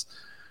wellness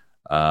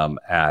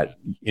at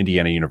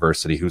Indiana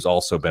University, who's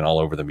also been all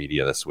over the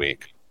media this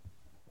week.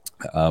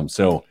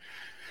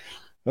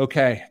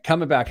 Okay,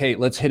 coming back. Hey,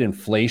 let's hit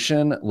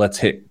inflation. Let's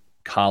hit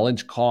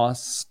college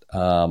costs.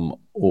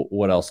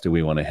 What else do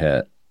we want to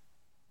hit?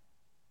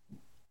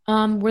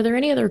 Were there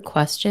any other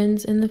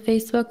questions in the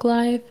Facebook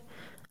Live?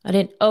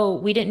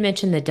 We didn't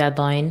mention the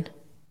deadline.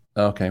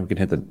 Okay, we can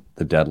hit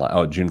the deadline.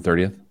 Oh, June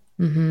 30th?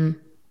 Mm-hmm.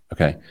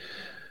 Okay.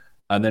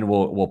 And then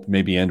we'll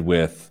maybe end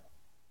with,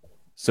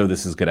 so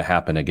this is going to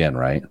happen again,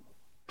 right?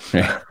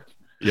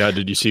 Yeah,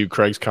 did you see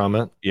Craig's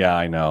comment? Yeah,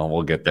 I know.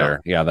 We'll get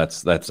there. Yeah,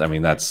 that's I was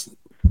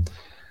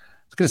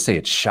going to say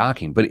it's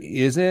shocking, but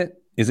is it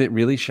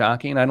really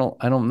shocking?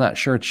 I'm not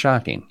sure it's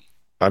shocking.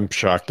 I'm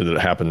shocked that it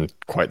happened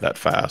quite that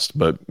fast,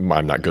 but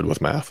I'm not good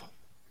with math.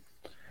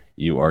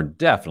 You are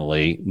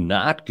definitely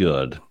not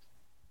good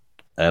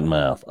at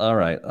math. All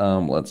right,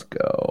 let's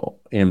go.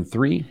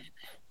 M3.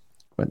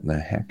 What in the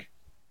heck?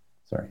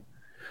 Sorry.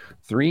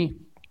 3,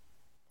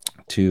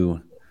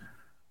 2,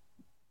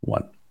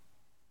 1.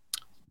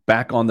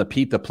 Back on the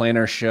Pete the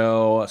Planner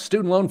Show,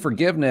 student loan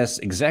forgiveness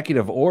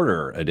executive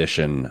order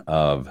edition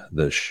of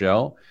the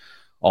show,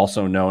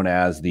 also known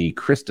as the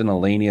Kristen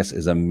Elanius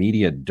is a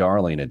media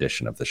darling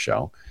edition of the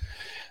show.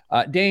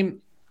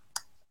 Dame,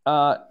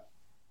 actually,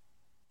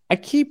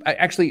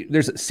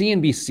 there's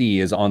CNBC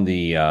is on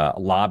the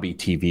lobby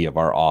TV of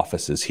our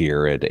offices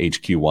here at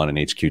HQ1 and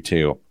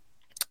HQ2.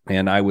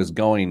 And I was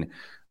going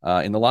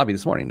in the lobby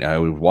this morning. I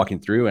was walking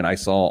through and I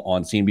saw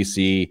on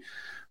CNBC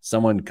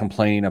someone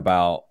complaining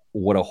about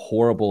what a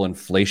horrible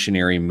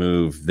inflationary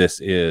move this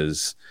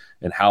is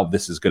and how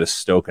this is going to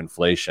stoke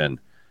inflation.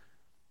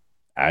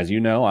 As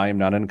you know, I am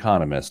not an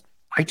economist.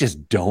 I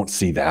just don't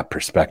see that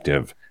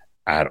perspective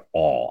at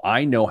all.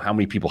 I know how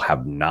many people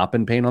have not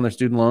been paying on their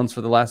student loans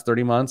for the last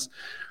 30 months.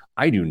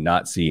 I do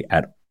not see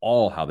at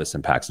all how this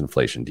impacts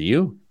inflation. Do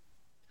you?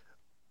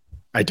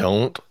 I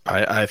don't.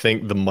 I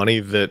think the money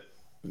that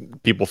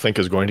people think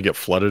is going to get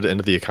flooded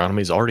into the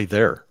economy is already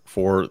there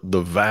for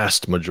the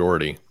vast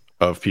majority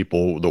of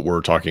people that we're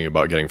talking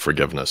about getting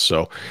forgiveness.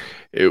 So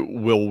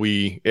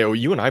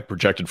you and I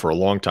projected for a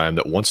long time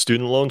that once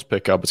student loans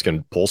pick up, it's going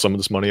to pull some of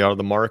this money out of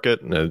the market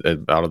and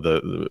out of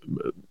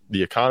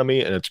the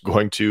economy, and it's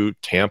going to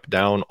tamp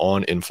down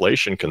on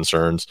inflation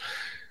concerns.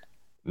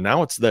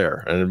 Now it's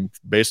there. And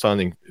based on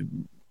the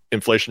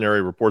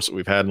inflationary reports that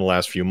we've had in the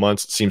last few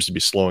months, it seems to be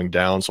slowing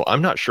down. So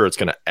I'm not sure it's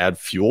going to add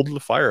fuel to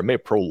the fire. It may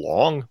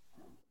prolong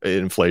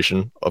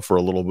inflation for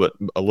a little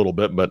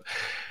bit, but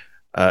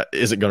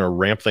is it going to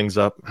ramp things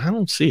up? I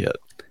don't see it.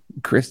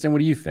 Kristen, what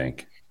do you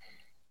think?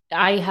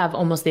 I have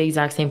almost the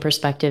exact same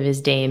perspective as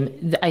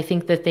Dame. I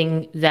think the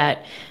thing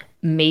that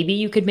maybe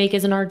you could make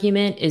as an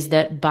argument is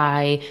that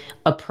by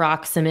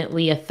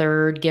approximately a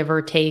third, give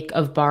or take,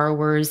 of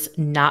borrowers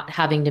not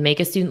having to make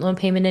a student loan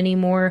payment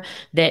anymore,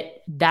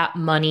 that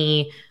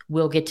money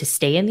will get to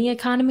stay in the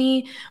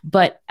economy.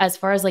 But as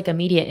far as like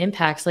immediate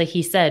impacts, like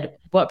he said,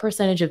 what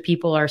percentage of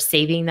people are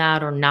saving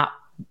that or not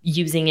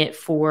using it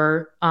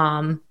for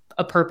a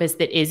purpose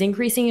that is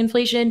increasing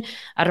inflation?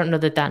 I don't know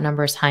that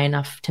number is high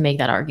enough to make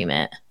that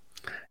argument.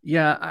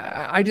 Yeah,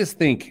 I just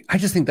think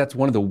that's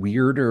one of the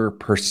weirder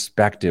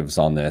perspectives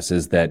on this,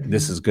 is that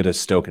this is going to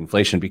stoke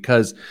inflation,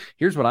 because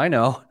here's what I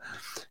know.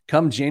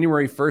 Come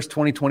January 1st,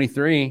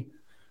 2023,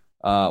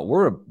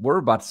 we're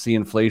about to see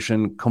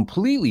inflation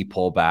completely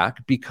pull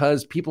back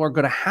because people are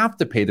going to have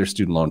to pay their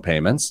student loan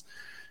payments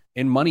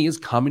and money is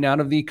coming out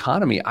of the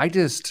economy. I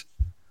don't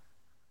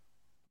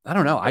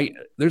know.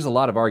 There's a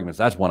lot of arguments.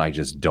 That's one I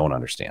just don't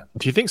understand.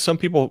 Do you think some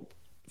people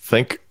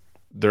think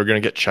they're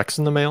going to get checks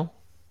in the mail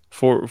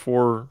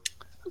for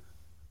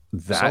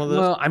that?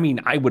 Well, I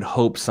mean, I would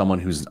hope someone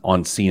who's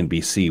on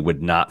CNBC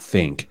would not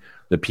think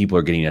that people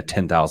are getting a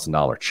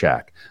 $10,000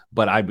 check,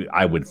 but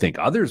I would think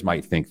others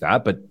might think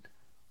that, but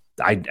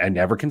I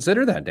never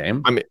consider that,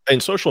 Dame. I mean, in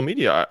social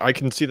media, I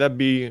can see that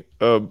be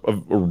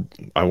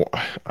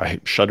I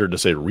shudder to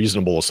say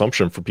reasonable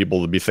assumption for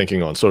people to be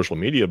thinking on social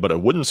media, but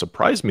it wouldn't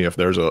surprise me if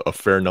there's a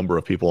fair number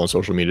of people on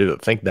social media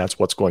that think that's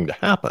what's going to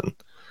happen.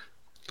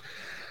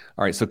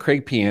 All right, so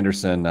Craig P.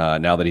 Anderson,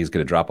 now that he's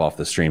going to drop off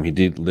the stream, he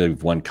did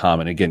leave one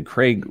comment. Again,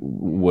 Craig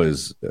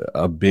was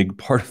a big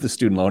part of the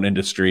student loan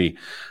industry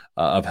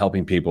of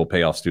helping people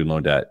pay off student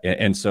loan debt.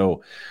 And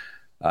so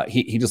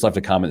he just left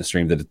a comment in the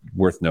stream that is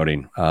worth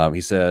noting. He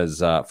says,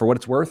 for what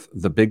it's worth,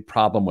 the big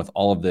problem with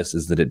all of this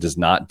is that it does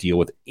not deal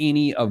with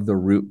any of the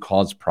root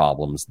cause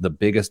problems, the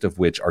biggest of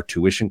which are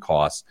tuition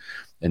costs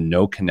and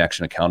no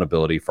connection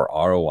accountability for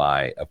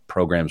ROI of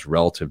programs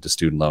relative to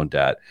student loan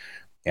debt.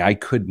 I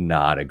could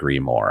not agree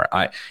more.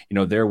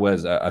 There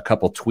was a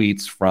couple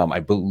tweets from,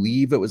 I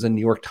believe it was a New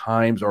York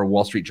Times or a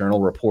Wall Street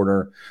Journal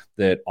reporter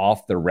that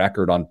off the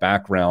record on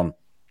Background,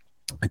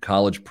 a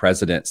college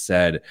president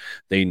said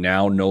they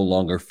now no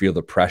longer feel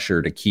the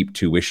pressure to keep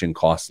tuition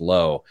costs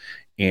low.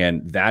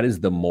 And that is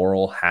the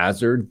moral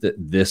hazard that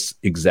this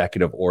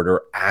executive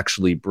order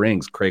actually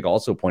brings. Craig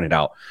also pointed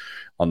out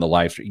on the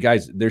live stream, you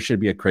guys, there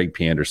should be a Craig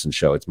P. Anderson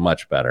show. It's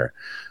much better,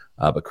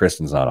 but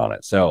Kristen's not on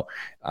it. So,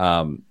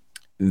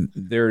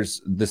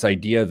 there's this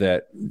idea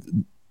that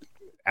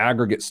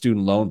aggregate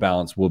student loan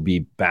balance will be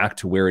back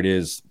to where it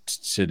is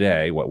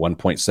today,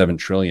 1.7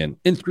 trillion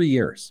in 3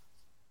 years.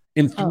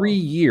 In 3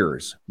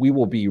 years, we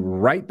will be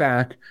right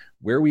back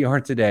where we are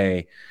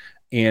today.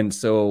 And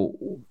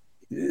so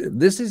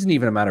this isn't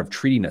even a matter of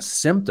treating a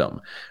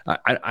symptom.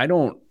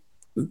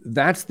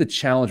 That's the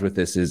challenge with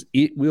this, is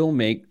it will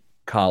make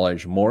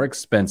college more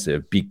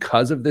expensive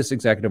because of this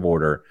executive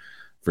order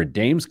for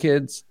Dame's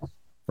kids,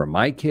 for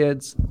my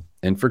kids,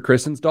 and for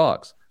Kristen's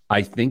dogs.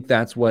 I think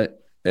that's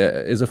what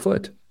is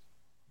afoot.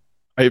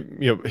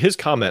 His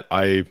comment,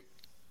 I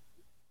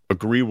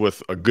agree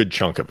with a good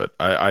chunk of it.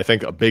 I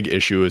think a big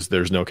issue is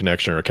there's no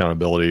connection or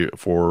accountability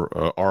for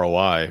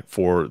ROI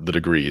for the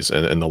degrees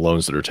and the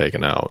loans that are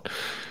taken out.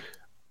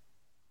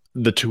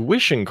 The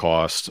tuition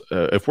cost,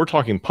 if we're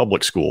talking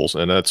public schools,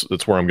 and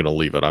that's where I'm going to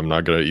leave it. I'm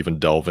not going to even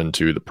delve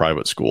into the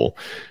private school.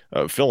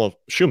 Phil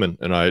Schumann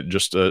and I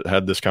just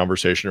had this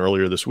conversation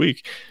earlier this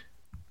week.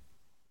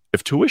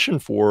 if tuition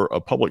for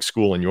a public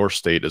school in your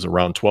state is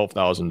around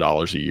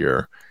 $12,000 a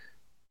year,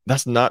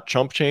 that's not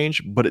chump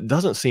change, but it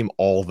doesn't seem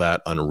all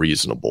that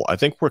unreasonable. I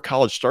think where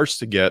college starts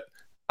to get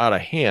out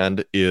of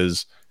hand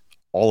is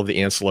all of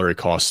the ancillary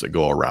costs that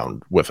go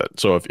around with it.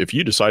 So if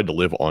you decide to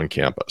live on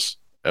campus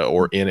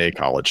or in a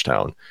college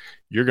town,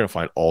 you're going to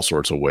find all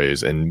sorts of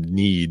ways and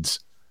needs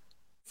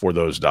for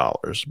those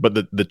dollars. But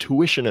the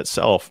tuition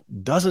itself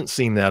doesn't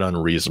seem that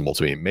unreasonable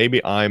to me.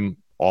 Maybe I'm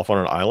off on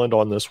an island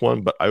on this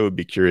one, but I would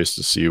be curious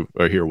to see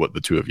or hear what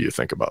the two of you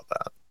think about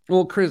that.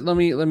 Well, Chris, let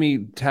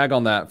me tag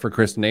on that for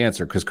Kristen to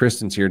answer, because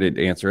Kristen's here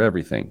to answer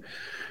everything.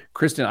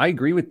 Kristen, I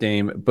agree with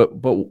Dame, but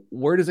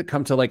where does it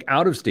come to like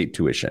out of state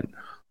tuition?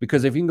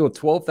 Because if you can go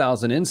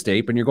 12,000 in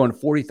state, but you're going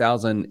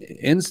 40,000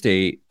 in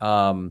state,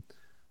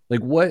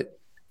 like what?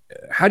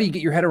 How do you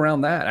get your head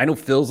around that? I know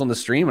Phil's on the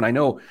stream, and I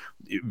know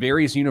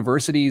various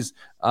universities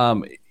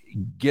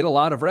get a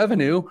lot of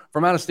revenue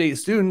from out of state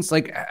students.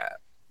 Like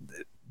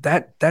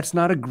that's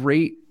not a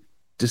great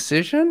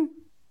decision.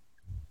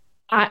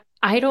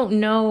 I don't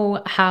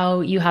know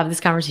how you have this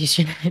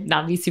conversation and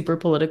not be super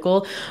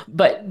political,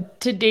 but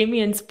to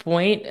Damien's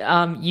point,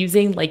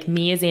 using like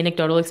me as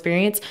anecdotal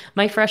experience,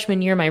 my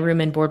freshman year, my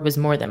room and board was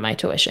more than my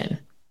tuition.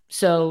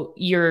 So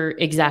you're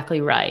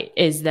exactly right,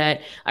 is that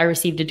I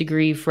received a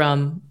degree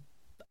from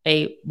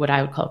what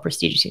I would call a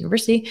prestigious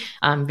university.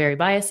 I'm very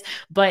biased,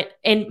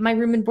 and my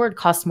room and board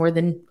cost more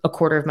than a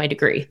quarter of my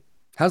degree.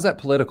 How's that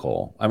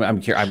political? I'm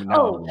curious. I'm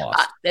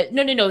lost.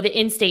 No. The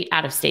in-state,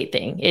 out-of-state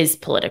thing is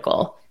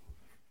political.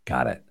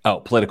 Got it.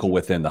 Oh, political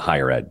within the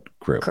higher ed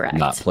group. Correct.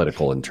 Not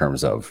political in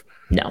terms of.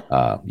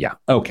 No. Yeah.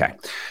 Okay.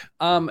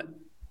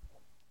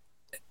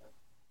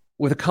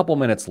 With a couple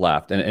minutes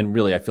left, and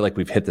really, I feel like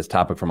we've hit this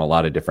topic from a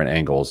lot of different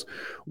angles.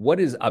 What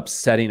is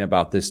upsetting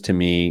about this to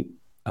me,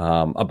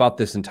 about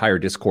this entire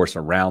discourse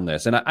around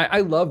this? And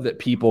I love that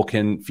people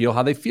can feel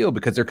how they feel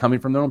because they're coming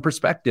from their own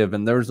perspective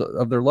and theirs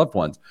of their loved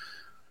ones.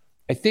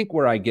 I think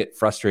where I get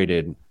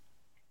frustrated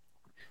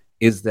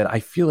is that I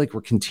feel like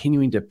we're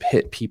continuing to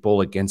pit people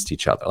against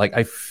each other. Like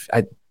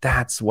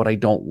that's what I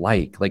don't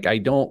like. Like, I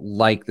don't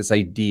like this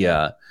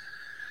idea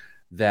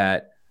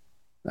that,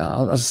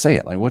 I'll just say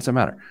it. Like, what's the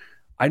matter?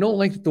 I don't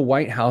like that the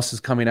White House is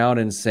coming out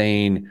and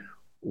saying,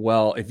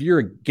 well, if you're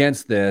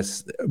against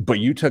this, but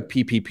you took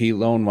PPP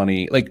loan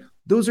money, like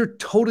those are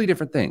totally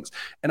different things.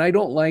 And I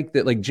don't like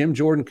that, like Jim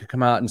Jordan could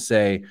come out and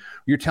say,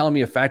 you're telling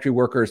me a factory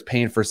worker is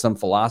paying for some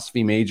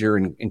philosophy major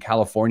in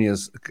California.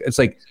 It's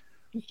like,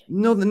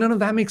 no, none of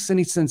that makes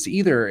any sense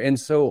either. And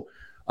so,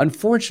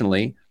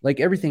 unfortunately, like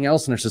everything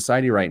else in our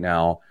society right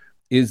now,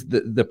 is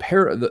the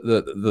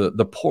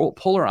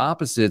polar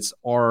opposites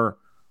are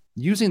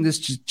using this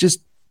to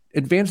just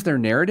advance their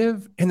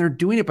narrative, and they're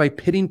doing it by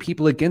pitting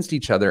people against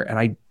each other. And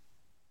I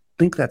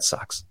think that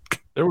sucks.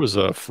 There was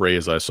a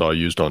phrase I saw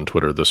used on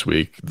Twitter this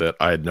week that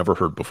I had never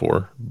heard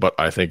before, but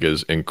I think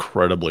is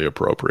incredibly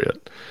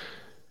appropriate.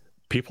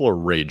 People are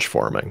rage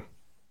farming.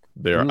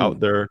 They're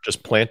out there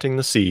just planting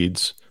the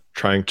seeds,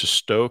 trying to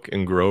stoke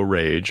and grow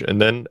rage.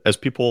 And then as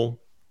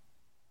people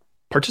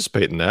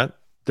participate in that,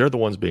 they're the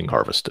ones being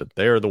harvested.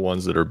 They are the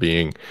ones that are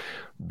being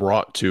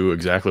brought to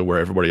exactly where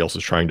everybody else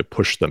is trying to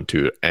push them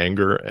to,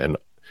 anger and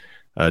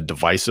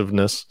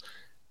divisiveness.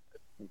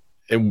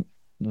 And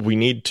we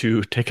need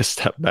to take a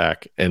step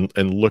back and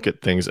look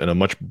at things in a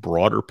much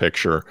broader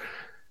picture,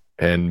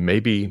 and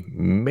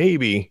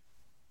maybe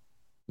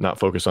not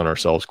focus on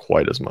ourselves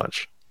quite as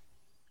much.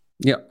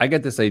 Yeah, I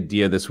get this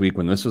idea this week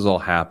when this was all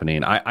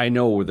happening. I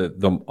know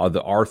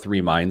the our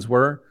three minds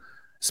were,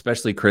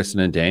 especially Kristen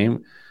and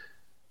Dame.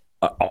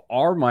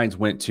 Our minds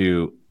went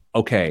to,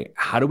 okay,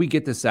 how do we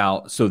get this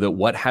out so that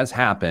what has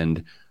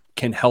happened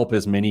can help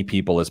as many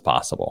people as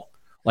possible?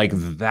 Like,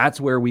 that's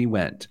where we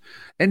went.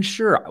 And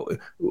sure,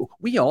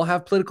 we all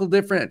have politically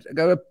different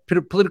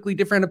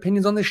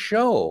opinions on this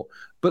show,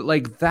 but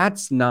like,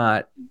 that's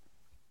not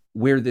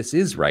where this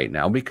is right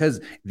now, because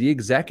the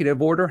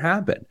executive order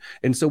happened.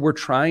 And so we're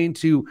trying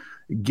to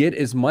get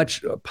as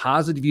much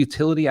positive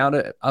utility out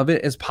of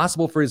it as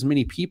possible for as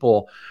many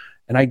people.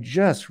 And I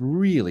just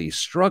really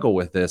struggle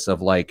with this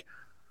of like,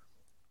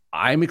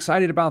 I'm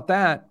excited about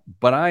that,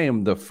 but I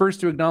am the first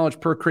to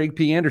acknowledge, per Craig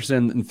P.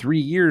 Anderson, in 3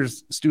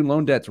 years, student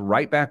loan debt's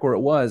right back where it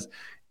was.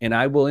 And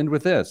I will end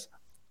with this.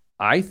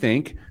 I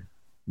think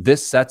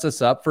this sets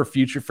us up for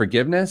future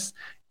forgiveness.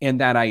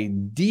 And that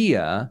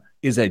idea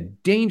is a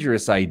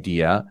dangerous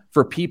idea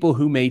for people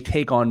who may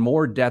take on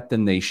more debt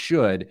than they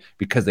should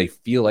because they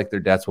feel like their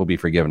debts will be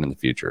forgiven in the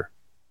future.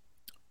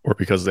 Or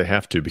because they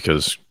have to,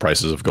 because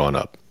prices have gone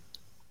up.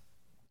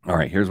 All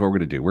right, here's what we're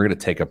going to do. We're going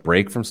to take a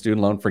break from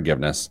student loan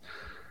forgiveness.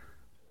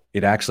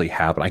 It actually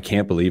happened. I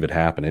can't believe it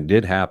happened. It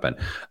did happen.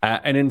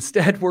 And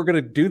instead, we're going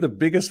to do the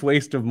biggest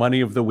waste of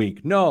money of the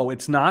week. No,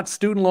 it's not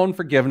student loan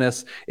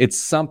forgiveness. It's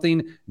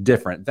something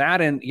different. That,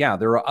 and yeah,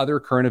 there are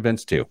other current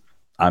events too.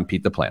 I'm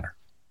Pete the Planner.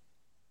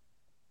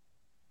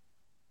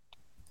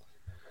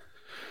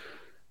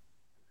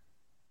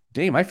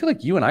 Dame, I feel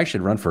like you and I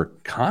should run for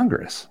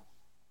Congress.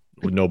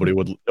 Nobody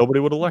would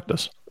elect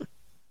us.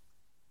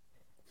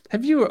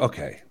 Have you?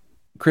 Okay.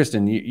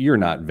 Kristen, you're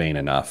not vain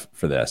enough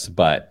for this,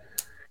 but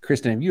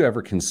Kristen, have you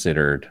ever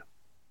considered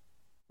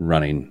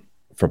running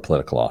for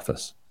political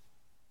office?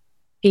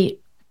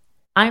 Pete,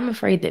 I'm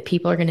afraid that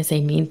people are going to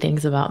say mean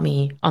things about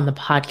me on the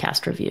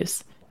podcast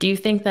reviews. Do you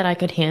think that I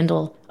could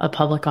handle a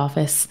public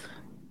office?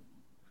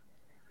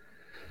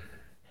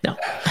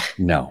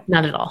 No,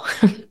 not at all.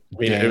 I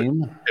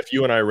mean, if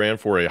you and I ran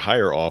for a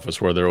higher office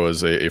where there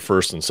was a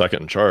first and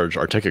second in charge,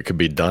 our ticket could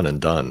be done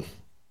and done.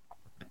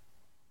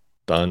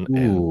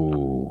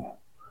 Ooh.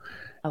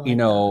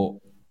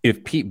 Like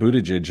if Pete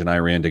Buttigieg and I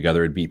ran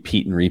together, it'd be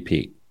Pete and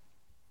repeat.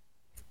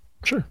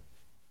 Sure.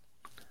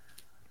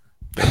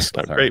 It's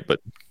not great,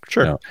 but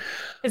sure. No.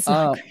 It's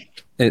not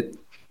great.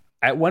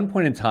 At one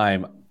point in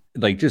time,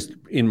 like just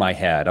in my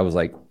head, I was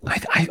like,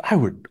 I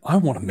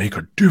want to make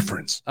a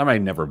difference. I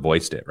never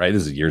voiced it, right?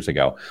 This is years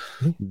ago.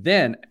 Mm-hmm.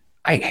 Then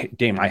I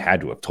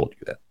had to have told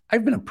you that.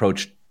 I've been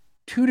approached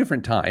 2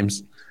 different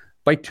times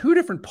by 2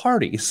 different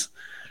parties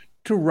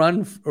to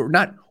run, or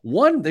not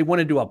one, they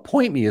wanted to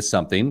appoint me as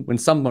something when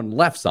someone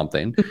left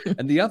something,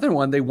 and the other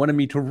one, they wanted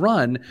me to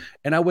run.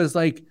 And I was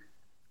like,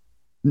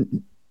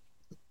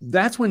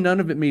 that's when none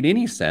of it made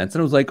any sense.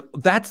 And I was like,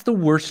 that's the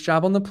worst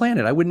job on the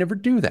planet. I would never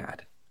do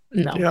that.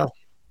 No.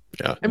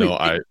 Yeah. I mean,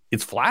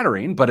 it's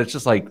flattering, but it's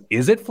just like,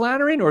 is it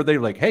flattering? Or are they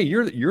like, hey,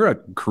 you're a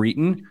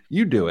cretin,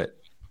 you do it.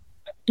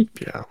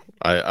 Yeah.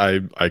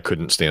 I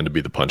couldn't stand to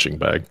be the punching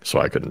bag, so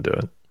I couldn't do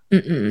it.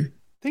 Mm-mm.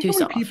 Think how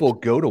many people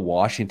go to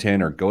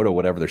Washington or go to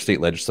whatever their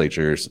state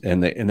legislatures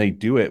and they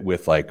do it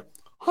with like,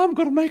 I'm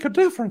going to make a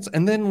difference.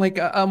 And then like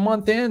a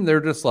month in,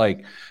 they're just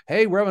like,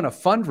 hey, we're having a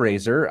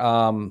fundraiser.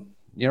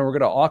 We're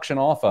going to auction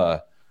off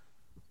I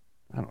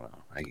don't know.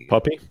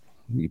 Puppy?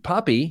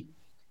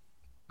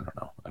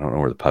 I don't know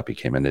where the puppy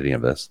came into any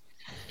of this.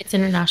 It's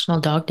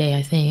International Dog Day,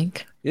 I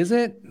think. Is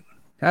it?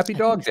 Happy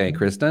Dog Day,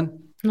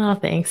 Kristen. No,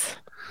 thanks.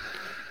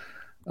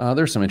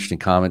 There's some interesting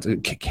comments.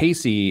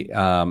 Casey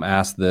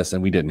asked this,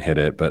 and we didn't hit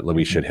it, but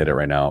we should hit it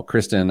right now.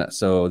 Kristen,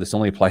 so this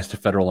only applies to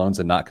federal loans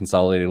and not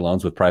consolidated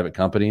loans with private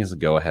companies?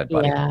 Go ahead,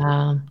 buddy.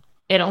 Yeah.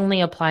 It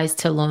only applies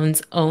to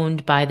loans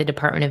owned by the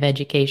Department of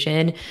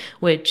Education,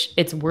 which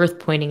it's worth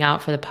pointing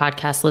out for the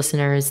podcast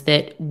listeners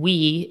that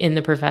we in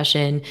the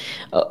profession,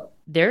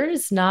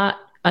 there's not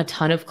a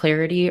ton of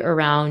clarity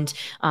around.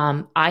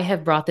 I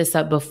have brought this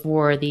up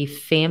before, the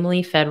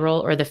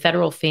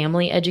federal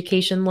family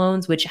education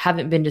loans, which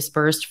haven't been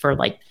dispersed for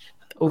like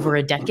over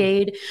a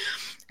decade.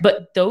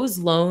 But those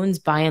loans,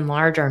 by and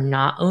large, are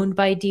not owned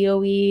by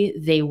DOE.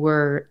 They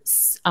were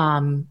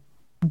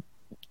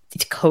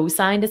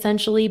co-signed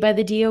essentially by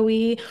the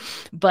DOE.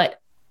 But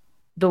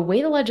the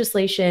way the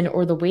legislation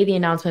or the way the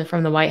announcement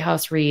from the White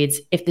House reads,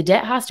 if the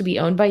debt has to be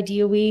owned by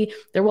DOE,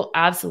 there will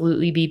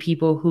absolutely be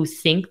people who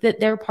think that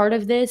they're part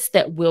of this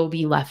that will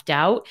be left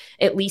out,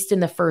 at least in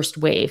the first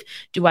wave.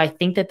 Do I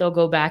think that they'll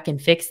go back and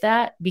fix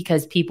that?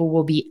 Because people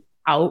will be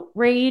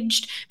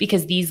outraged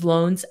because these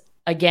loans,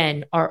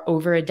 again, are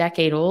over a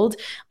decade old.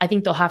 I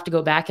think they'll have to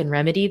go back and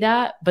remedy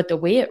that. But the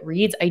way it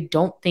reads, I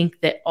don't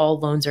think that all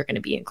loans are going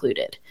to be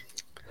included.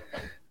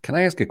 Can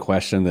I ask a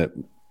question that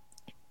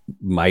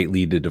might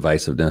lead to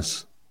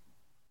divisiveness,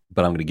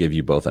 but I'm going to give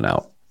you both an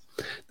out.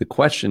 The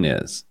question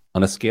is,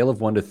 on a scale of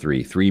 1 to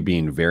 3, 3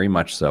 being very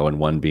much so and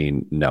 1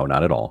 being no,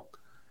 not at all,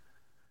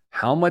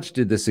 how much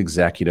did this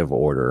executive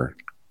order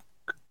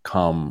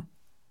come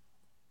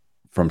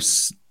from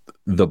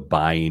the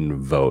buying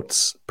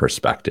votes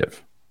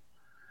perspective?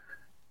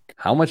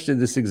 How much did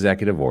this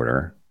executive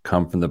order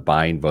come from the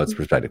buying votes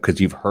perspective?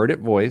 Because you've heard it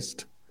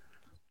voiced.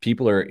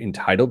 People are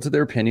entitled to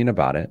their opinion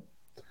about it.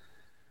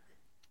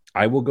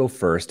 I will go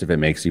first if it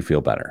makes you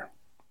feel better.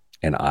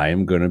 And I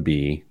am going to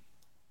be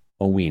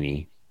a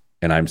weenie,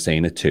 and I'm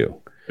saying a 2.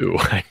 Ooh,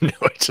 I knew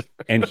it.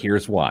 And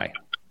here's why.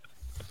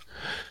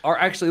 Or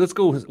actually, let's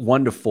go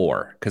 1 to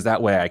 4, because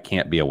that way I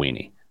can't be a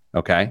weenie.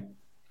 Okay?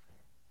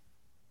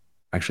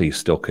 Actually, you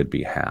still could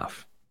be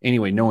half.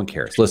 Anyway, no one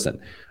cares.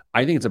 Listen,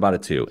 I think it's about a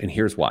 2, and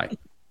here's why.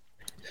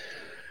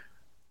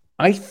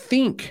 I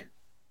think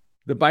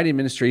the Biden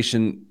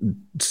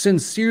administration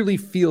sincerely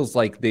feels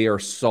like they are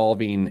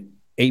solving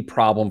a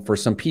problem for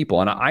some people.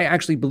 And I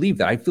actually believe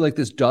that. I feel like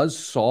this does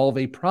solve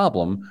a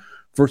problem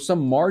for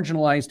some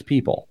marginalized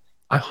people.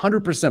 I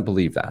 100%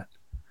 believe that.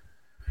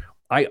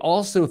 I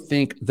also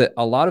think that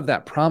a lot of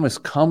that promise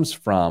comes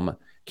from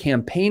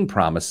campaign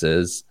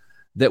promises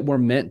that were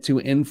meant to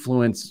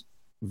influence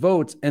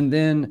votes. And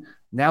then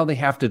now they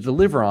have to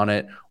deliver on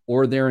it,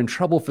 or they're in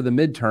trouble for the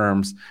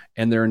midterms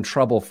and they're in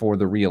trouble for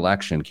the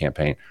re-election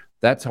campaign.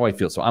 That's how I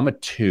feel. So I'm a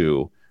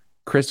 2.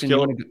 Kristen,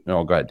 go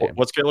ahead, Dan.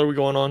 What scale are we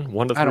going on?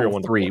 1 to 3 or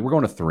 1 to 3? We're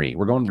going to 3.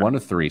 We're going 1 to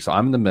 3. So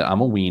I'm a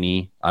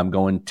weenie. I'm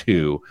going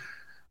 2.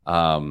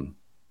 So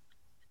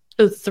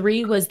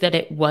 3 was that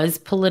it was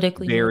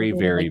politically very,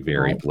 very,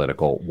 very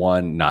political.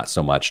 1, not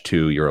so much.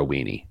 2, you're a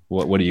weenie.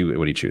 What are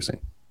you choosing?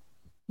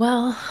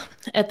 Well,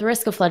 at the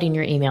risk of flooding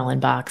your email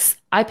inbox,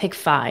 I pick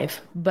 5,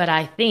 but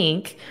I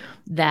think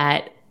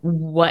that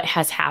what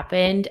has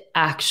happened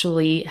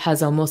actually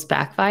has almost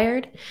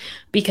backfired,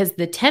 because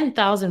the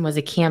 10,000 was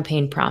a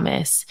campaign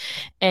promise.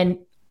 And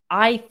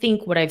I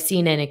think what I've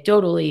seen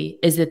anecdotally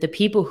is that the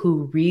people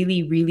who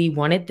really, really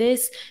wanted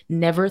this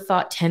never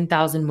thought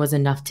 10,000 was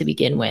enough to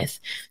begin with.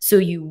 So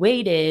you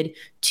waited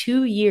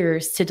 2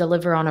 years to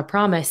deliver on a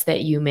promise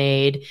that you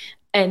made,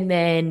 and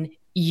then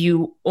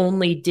you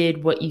only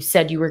did what you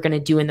said you were going to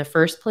do in the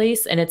first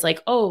place. And it's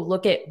like, oh,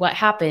 look at what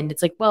happened.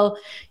 It's like, well,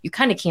 you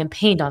kind of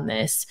campaigned on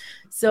this.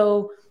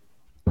 So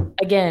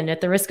again,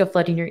 at the risk of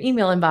flooding your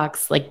email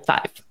inbox, like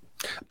 5.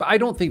 But I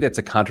don't think that's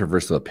a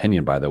controversial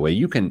opinion, by the way.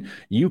 You can,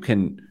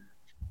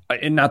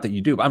 and not that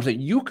you do, but I'm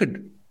saying you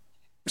could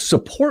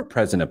support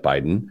President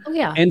Biden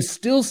and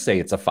still say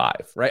it's a 5,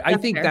 right? I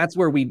think that's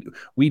where we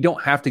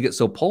don't have to get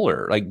so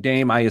polar. Like,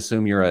 Dame, I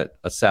assume you're at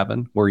a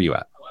 7. Where are you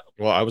at?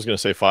 Well, I was going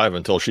to say 5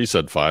 until she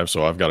said 5,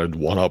 so I've got to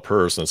one-up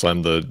her since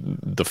I'm the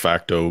de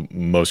facto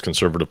most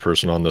conservative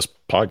person on this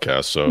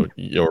podcast, so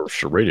your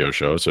radio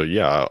show. So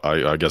yeah,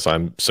 I guess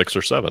I'm 6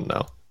 or 7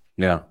 now.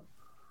 Yeah.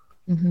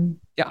 Mm-hmm.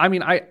 Yeah, I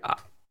mean,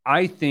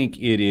 I think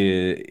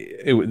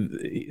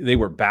they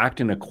were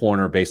backed in a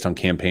corner based on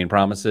campaign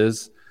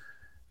promises.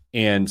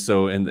 And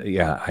so,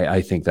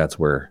 I think that's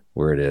where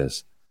it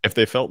is. If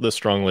they felt this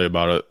strongly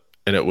about it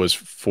and it was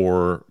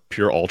for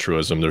pure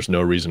altruism, there's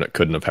no reason it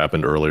couldn't have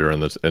happened earlier in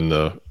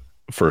the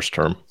first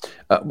term.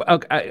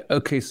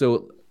 Okay,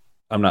 so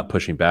I'm not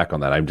pushing back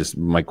on that.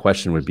 My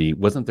question would be,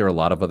 wasn't there a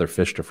lot of other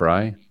fish to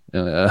fry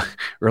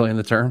early in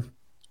the term?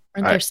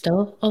 Aren't there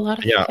still a lot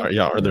of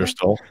are there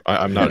still?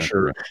 I'm not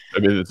sure. I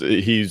mean,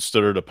 he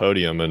stood at a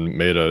podium and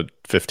made a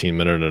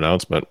 15-minute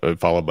announcement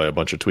followed by a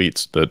bunch of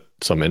tweets that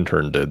some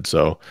intern did.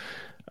 So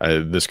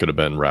this could have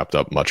been wrapped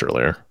up much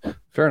earlier.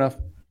 Fair enough.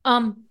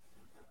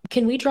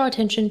 Can we draw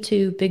attention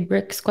to Big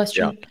Rick's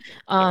question?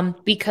 Yeah.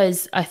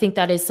 Because I think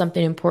that is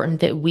something important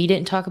that we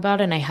didn't talk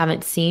about and I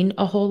haven't seen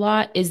a whole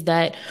lot, is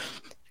that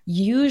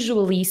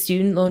usually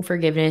student loan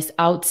forgiveness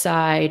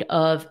outside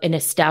of an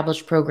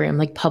established program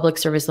like public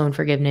service loan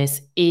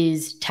forgiveness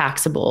is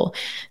taxable.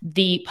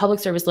 The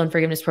public service loan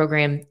forgiveness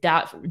program,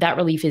 that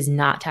relief is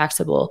not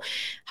taxable.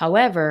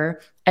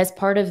 However, as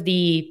part of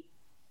the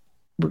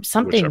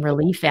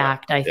Relief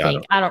Act, I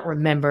think, I don't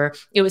remember,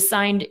 it was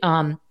signed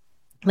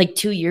like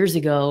 2 years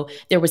ago,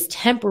 there was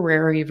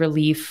temporary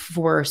relief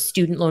for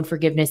student loan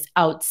forgiveness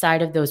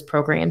outside of those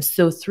programs.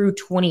 So through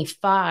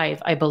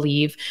 25, I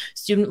believe,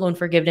 student loan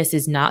forgiveness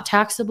is not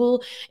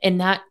taxable. And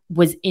that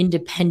was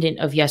independent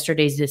of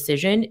yesterday's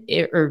decision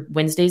or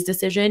Wednesday's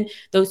decision.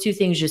 Those two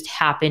things just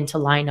happened to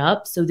line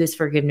up. So this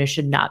forgiveness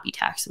should not be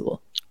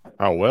taxable.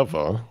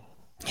 However,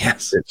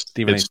 yes, it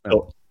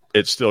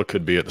still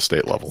could be at the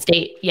state level.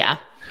 Yeah.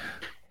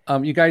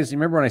 You guys, you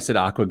remember when I said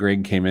Aqua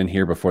Greg came in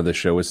here before the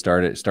show was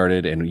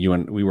started, and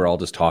we were all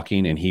just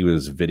talking, and he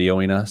was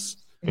videoing us?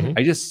 Mm-hmm.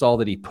 I just saw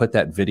that he put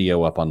that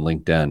video up on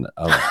LinkedIn.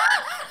 I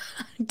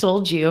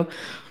told you.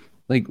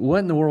 Like, what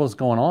in the world is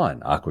going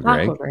on, Aqua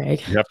Greg?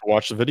 You have to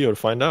watch the video to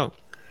find out.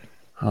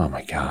 Oh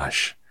my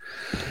gosh.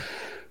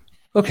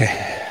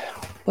 Okay,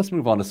 let's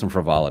move on to some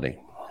frivolity.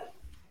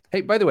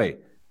 Hey, by the way,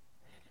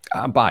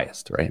 I'm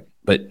biased, right?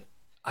 But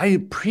I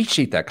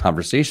appreciate that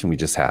conversation we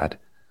just had.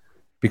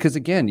 Because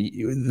again,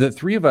 the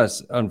three of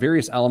us on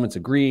various elements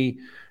agree.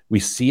 We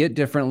see it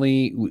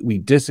differently. We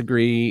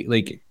disagree.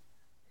 Like,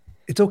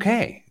 it's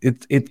okay.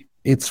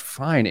 It's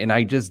fine. And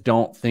I just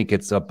don't think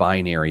it's a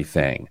binary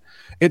thing.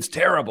 It's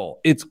terrible.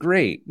 It's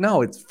great.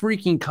 No, it's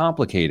freaking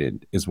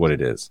complicated is what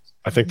it is.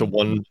 I think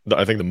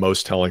the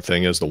most telling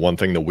thing is the one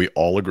thing that we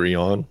all agree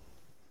on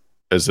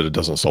is that it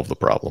doesn't solve the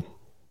problem.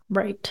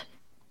 Right.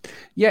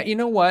 Yeah. You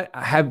know what?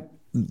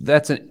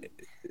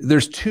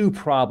 There's 2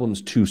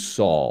 problems to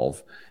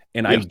solve.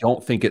 And I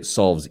don't think it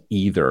solves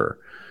either.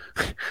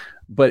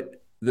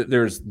 But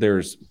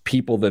there's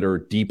people that are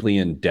deeply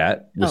in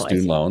debt with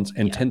student loans,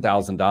 and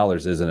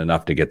 $10,000 isn't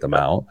enough to get them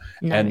out.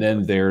 No, and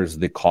then there's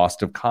the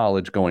cost of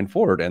college going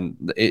forward,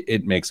 and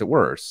it makes it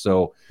worse.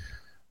 So,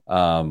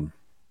 whatever.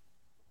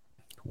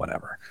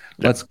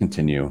 Yeah. Let's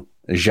continue.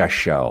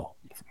 Show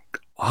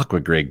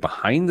Aqua Greg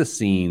behind the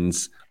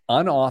scenes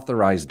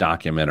unauthorized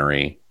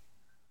documentary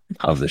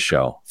of the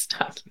show.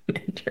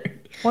 Documentary.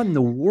 What in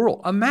the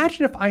world?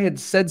 Imagine if I had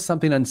said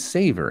something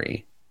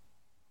unsavory.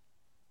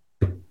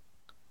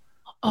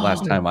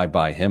 Last time I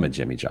buy him a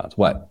Jimmy John's.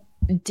 What?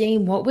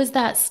 Dame, what was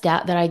that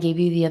stat that I gave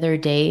you the other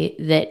day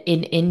that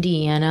in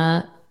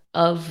Indiana,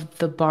 of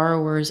the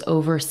borrowers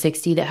over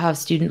 60 that have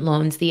student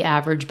loans, the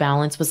average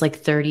balance was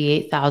like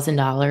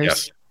 $38,000?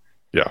 Yes.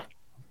 Yeah.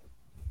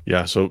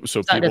 Yeah. So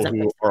people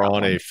who are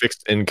on a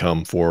fixed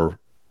income for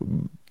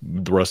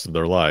the rest of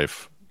their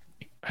life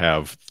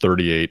have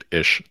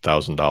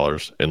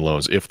 $38,000 in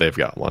loans if they've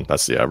got one.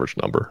 That's the average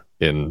number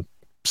in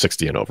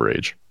 60 and over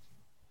age.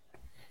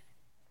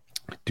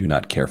 Do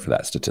not care for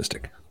that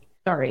statistic.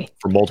 Sorry.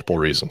 For multiple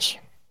reasons.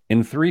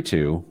 In 3,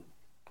 2,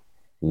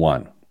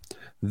 1.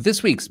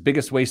 This week's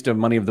biggest waste of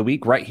money of the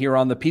week right here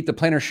on the Pete the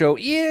Planner Show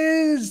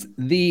is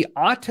the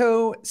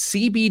Otto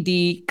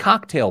CBD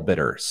cocktail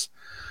bitters.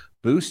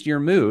 Boost your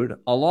mood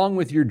along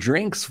with your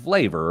drink's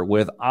flavor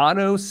with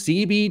Otto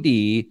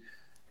CBD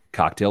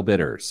cocktail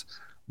bitters.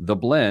 The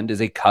blend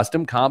is a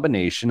custom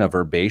combination of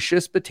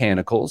herbaceous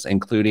botanicals,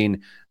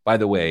 including, by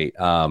the way,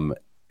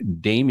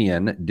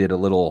 Damien did a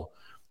little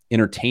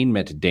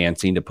entertainment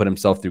dancing to put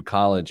himself through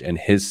college, and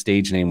his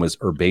stage name was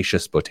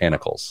Herbaceous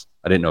Botanicals.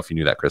 I didn't know if you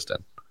knew that,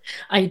 Kristen.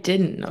 I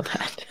didn't know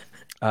that.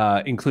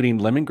 Including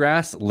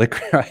lemongrass,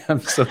 liquor.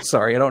 I'm so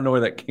sorry. I don't know where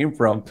that came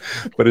from,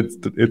 but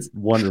it's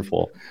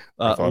wonderful.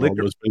 I thought all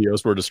those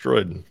videos were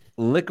destroyed.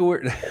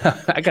 Liquor.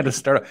 I got to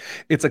start.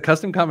 It's a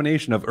custom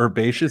combination of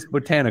herbaceous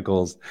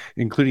botanicals,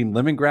 including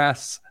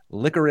lemongrass,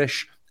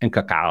 licorice, and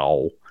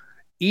cacao,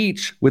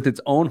 each with its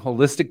own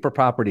holistic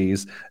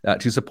properties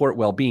to support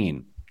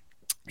well-being.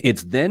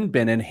 It's then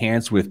been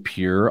enhanced with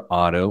pure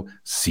auto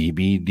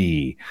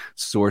CBD,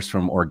 sourced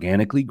from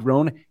organically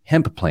grown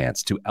hemp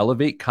plants to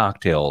elevate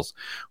cocktails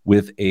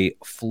with a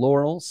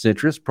floral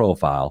citrus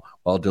profile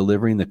while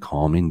delivering the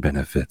calming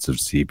benefits of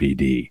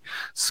CBD.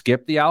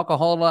 Skip the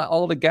alcohol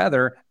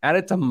altogether, add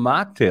it to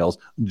mocktails,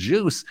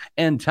 juice,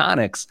 and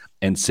tonics,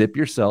 and sip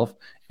yourself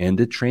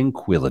into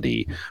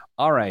tranquility.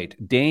 All right,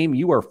 Dame,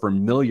 you are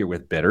familiar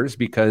with bitters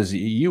because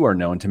you are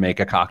known to make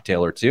a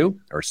cocktail or two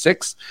or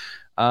six.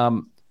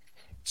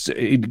 So,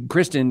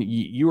 Kristen,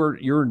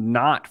 you're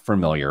not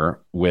familiar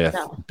with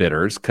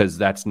bitters because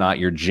that's not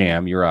your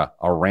jam. You're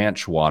a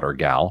ranch water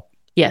gal.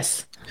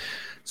 Yes.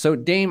 So,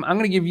 Dame, I'm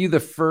going to give you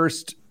the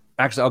first.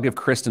 Actually, I'll give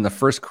Kristen the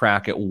first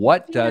crack at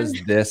what does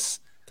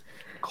this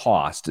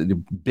cost?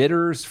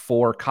 Bitters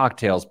for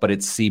cocktails, but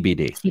it's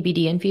CBD.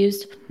 CBD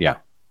infused. Yeah.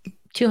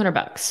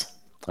 $200.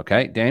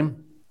 Okay,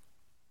 Dame.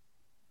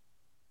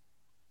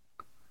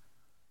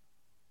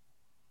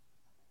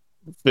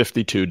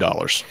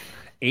 $52.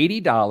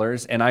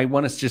 $80. And I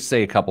want to just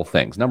say a couple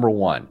things. Number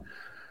one,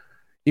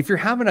 if you're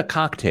having a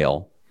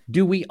cocktail,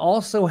 do we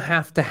also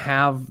have to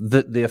have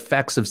the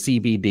effects of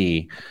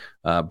CBD?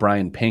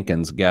 Brian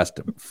Pinkins guessed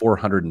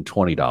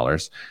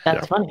 $420.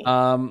 That's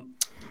funny.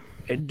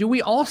 Do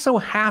we also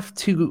have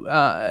to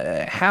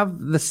have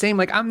the same,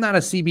 like, I'm not a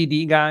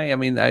CBD guy. I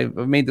mean, I've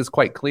made this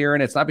quite clear,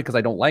 and it's not because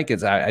I don't like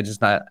it. I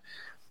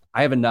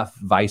have enough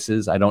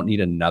vices. I don't need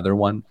another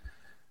one.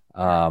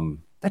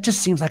 That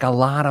just seems like a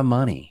lot of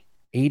money.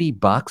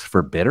 $80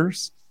 for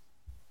bitters?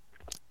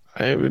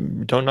 I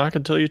don't knock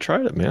until you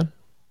tried it, man.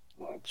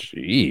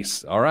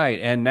 Jeez. All right.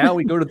 And now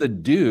we go to the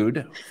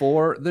dude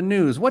for the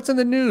news. What's in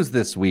the news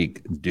this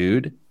week,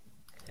 dude?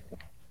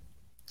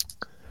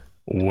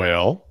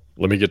 Well,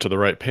 let me get to the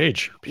right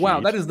page, Pete. Wow,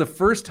 that is the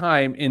first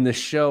time in the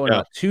show in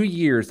about 2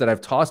 years that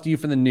I've tossed you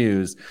for the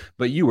news,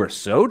 but you were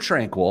so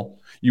tranquil.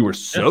 You were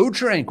so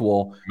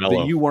tranquil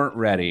that you weren't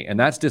ready, and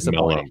that's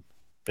disappointing.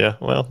 Yeah,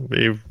 well,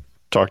 you've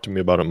talked to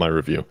me about it in my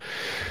review.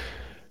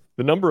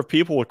 The number of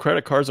people with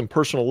credit cards and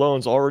personal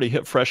loans already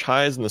hit fresh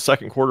highs in the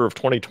second quarter of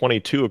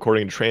 2022,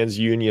 according to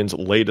TransUnion's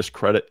latest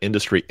Credit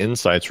Industry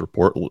Insights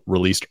report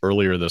released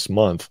earlier this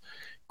month.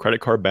 Credit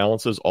card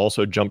balances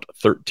also jumped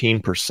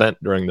 13%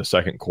 during the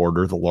second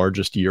quarter, the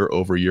largest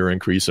year-over-year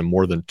increase in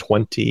more than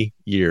 20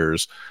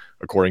 years,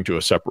 according to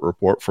a separate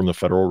report from the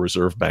Federal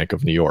Reserve Bank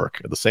of New York.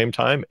 At the same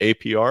time,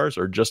 APRs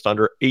are just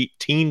under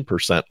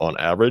 18% on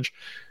average,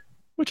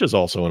 which is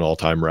also an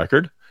all-time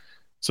record.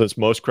 Since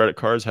most credit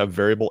cards have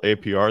variable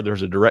APR,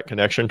 there's a direct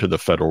connection to the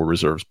Federal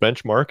Reserve's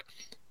benchmark.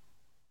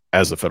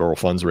 As the federal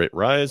funds rate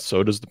rise,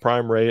 so does the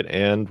prime rate,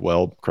 and,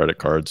 well, credit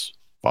cards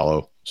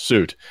follow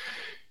suit.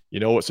 You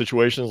know what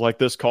situations like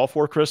this call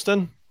for,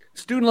 Kristen?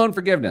 Student loan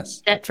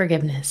forgiveness. Debt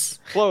forgiveness.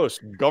 Close.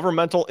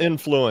 Governmental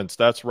influence.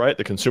 That's right.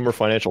 The Consumer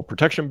Financial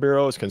Protection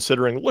Bureau is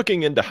considering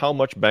looking into how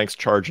much banks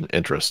charge in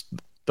interest.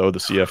 Though the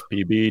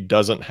CFPB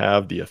doesn't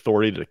have the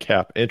authority to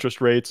cap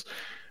interest rates,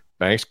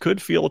 banks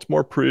could feel it's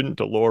more prudent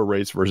to lower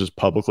rates versus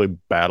publicly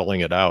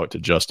battling it out to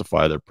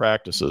justify their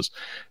practices.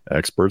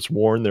 Experts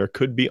warn there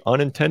could be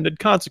unintended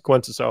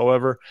consequences,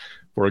 however.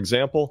 For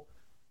example,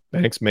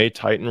 banks may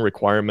tighten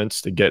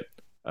requirements to get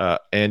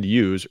and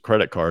use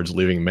credit cards,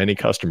 leaving many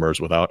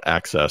customers without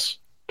access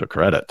to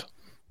credit.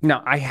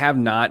 Now, I have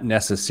not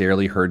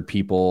necessarily heard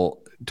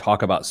people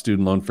talk about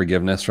student loan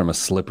forgiveness from a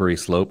slippery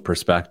slope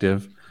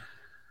perspective.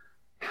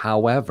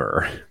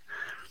 However,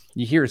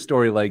 you hear a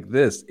story like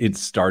this, it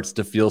starts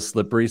to feel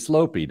slippery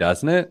slopey,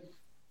 doesn't it?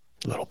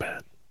 A little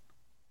bit.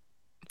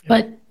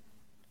 But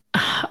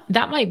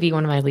that might be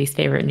one of my least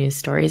favorite news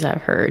stories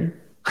I've heard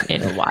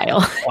in a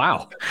while.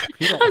 Wow.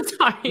 I'm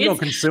sorry. You don't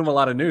consume a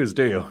lot of news,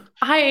 do you?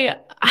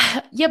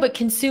 Yeah, but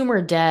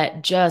consumer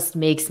debt just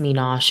makes me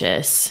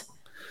nauseous.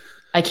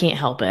 I can't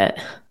help it.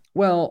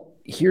 Well,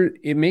 here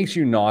it makes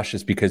you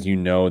nauseous because you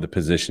know the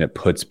position it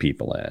puts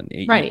people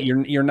in. Right.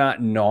 You're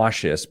not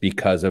nauseous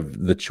because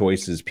of the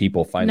choices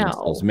people find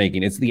themselves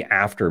making. It's the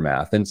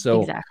aftermath. And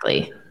so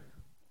exactly.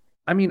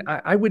 I mean,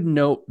 I would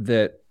note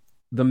that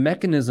the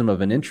mechanism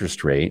of an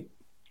interest rate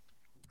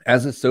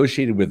as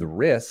associated with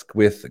risk,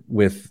 with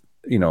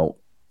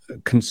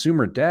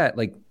consumer debt,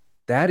 like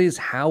that is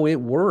how it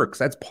works.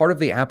 That's part of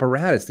the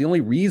apparatus. The only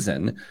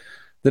reason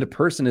that a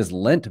person is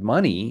lent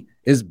money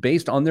is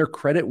based on their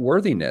credit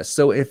worthiness.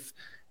 So if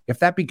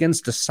that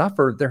begins to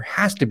suffer, there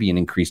has to be an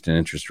increase in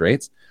interest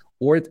rates.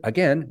 Or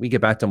again, we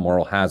get back to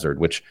moral hazard,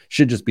 which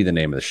should just be the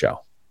name of the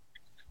show.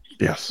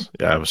 Yes,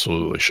 yeah,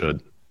 absolutely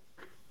should.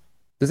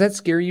 Does that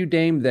scare you,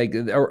 Dame? Like,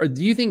 or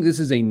do you think this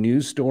is a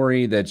news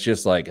story that's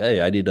just like,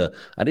 hey, I need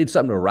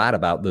something to write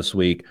about this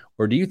week,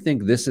 or do you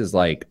think this is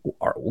like,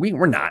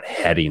 we're not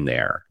heading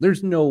there?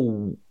 There's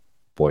no,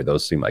 boy,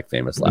 those seem like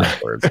famous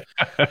last words.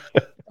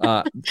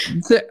 I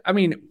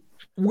mean,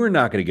 we're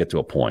not going to get to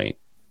a point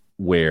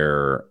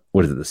where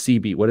what is it? The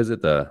CB? What is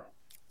it? The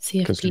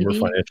CFPB? Consumer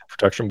Financial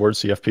Protection Board,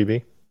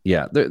 CFPB.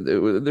 Yeah, they're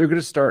going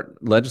to start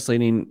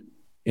legislating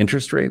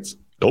interest rates.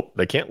 Nope,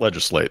 they can't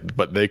legislate,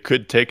 but they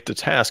could take to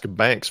task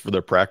banks for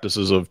their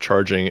practices of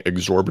charging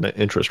exorbitant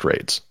interest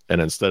rates.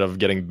 And instead of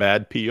getting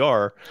bad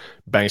PR,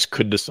 banks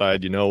could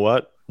decide, you know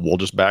what, we'll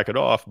just back it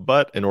off.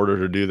 But in order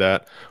to do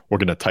that, we're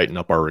going to tighten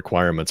up our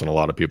requirements, and a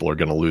lot of people are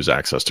going to lose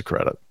access to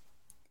credit.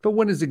 But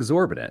what is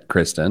exorbitant,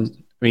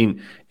 Kristen? I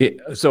mean,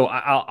 so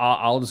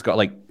I'll just go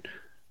like,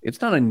 it's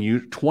not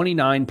unusual.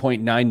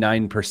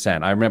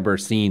 29.99%. I remember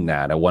seeing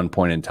that at one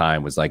point in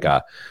time was like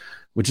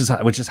which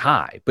is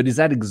high, but is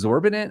that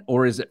exorbitant,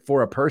 or is it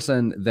for a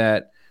person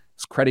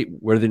that's credit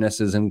worthiness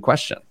is in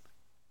question?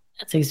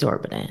 That's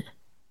exorbitant.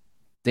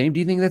 Dame, do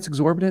you think that's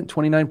exorbitant?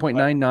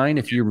 29.99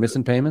 if you're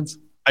missing payments?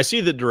 I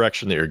see the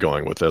direction that you're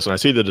going with this, and I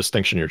see the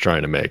distinction you're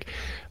trying to make.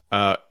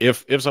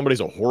 If somebody's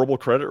a horrible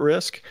credit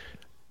risk,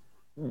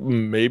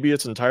 maybe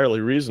it's entirely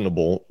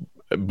reasonable,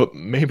 but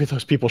maybe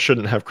those people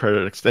shouldn't have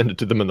credit extended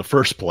to them in the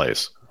first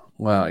place.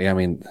 Well, yeah, I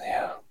mean,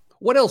 yeah.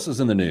 What else is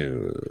in the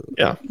news?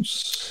 Yeah.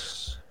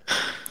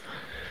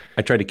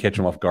 I tried to catch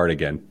him off guard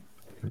again.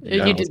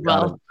 You did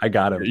well. I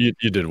got him. You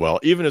did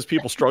well. Even as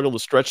people struggle to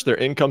stretch their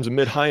incomes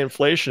amid high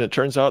inflation, it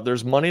turns out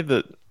there's money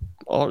that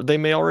they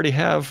may already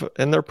have,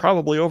 and they're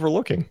probably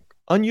overlooking.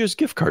 Unused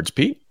gift cards,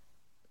 Pete.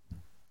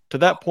 To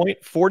that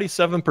point,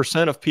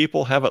 47% of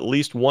people have at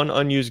least one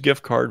unused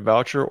gift card,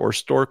 voucher, or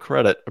store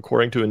credit,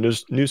 according to a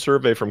new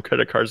survey from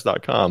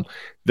creditcards.com.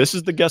 This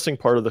is the guessing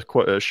part of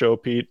the show,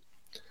 Pete.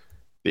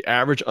 The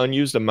average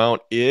unused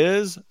amount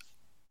is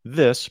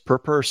this per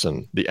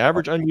person. The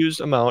average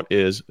unused amount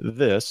is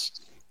this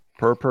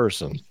per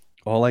person.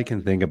 All I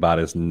can think about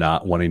is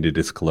not wanting to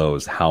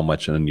disclose how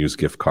much unused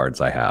gift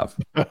cards I have.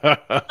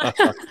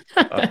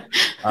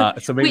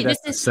 So maybe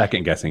that's the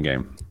second guessing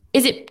game.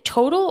 Is it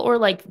total, or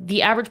like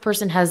the average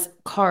person has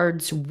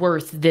cards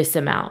worth this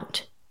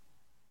amount?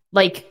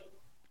 Like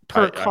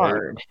per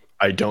card?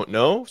 I don't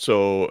know.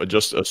 So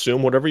just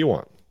assume whatever you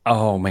want.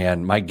 Oh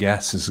man, my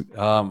guess is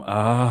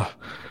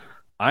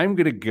I'm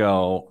gonna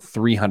go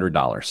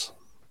 $300.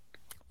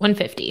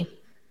 $150.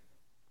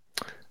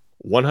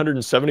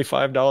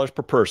 $175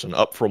 per person,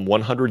 up from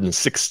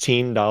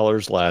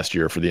 $116 last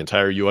year for the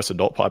entire U.S.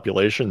 adult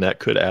population. That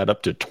could add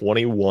up to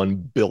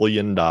 $21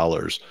 billion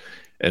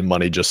in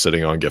money just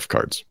sitting on gift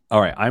cards.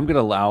 All right, I'm going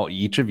to allow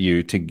each of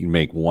you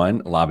to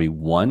lobby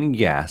one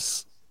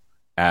guess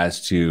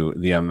as to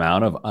the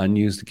amount of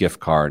unused gift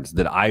cards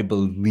that I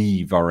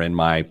believe are in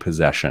my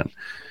possession.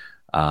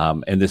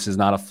 And this is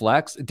not a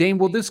flex. Dane,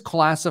 will this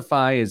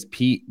classify as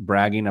Pete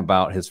bragging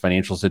about his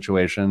financial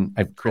situation?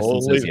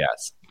 Kristen says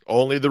yes.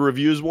 Only the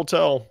reviews will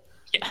tell.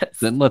 Yes.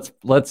 Then let's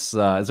is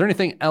there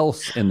anything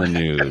else in the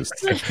news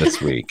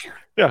this week?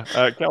 Yeah.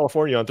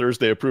 California on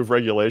Thursday approved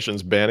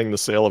regulations banning the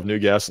sale of new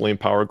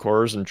gasoline-powered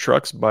cars and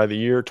trucks by the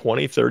year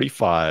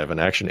 2035, an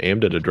action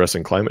aimed at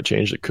addressing climate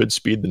change that could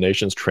speed the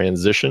nation's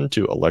transition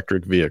to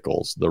electric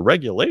vehicles. The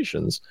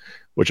regulations,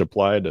 which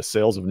apply to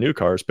sales of new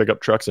cars,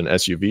 pickup trucks, and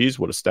SUVs,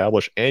 would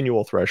establish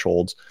annual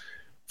thresholds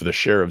for the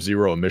share of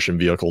zero-emission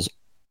vehicles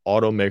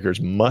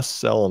automakers must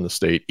sell in the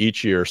state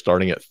each year,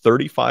 starting at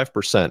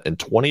 35% in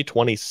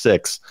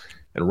 2026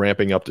 and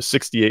ramping up to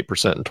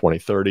 68% in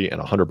 2030 and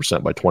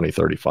 100% by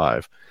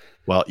 2035.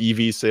 While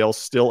EV sales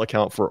still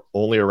account for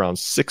only around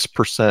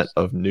 6%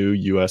 of new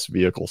U.S.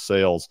 vehicle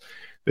sales,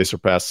 they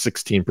surpassed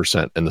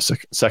 16% in the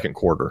second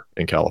quarter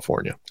in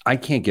California. I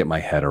can't get my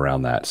head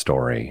around that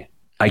story.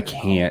 I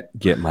can't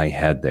get my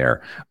head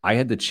there. I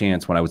had the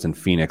chance when I was in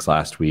Phoenix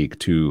last week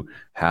to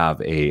have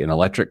an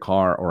electric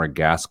car or a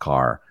gas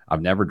car.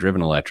 I've never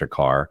driven an electric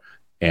car,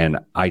 and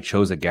I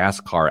chose a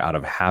gas car out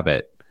of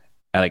habit.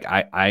 Like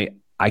I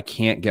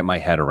can't get my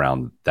head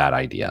around that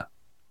idea.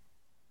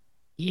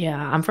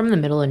 Yeah, I'm from the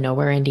middle of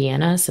nowhere,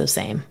 Indiana, so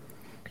same.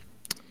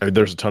 I mean,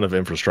 there's a ton of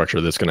infrastructure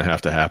that's going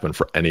to happen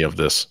for any of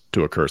this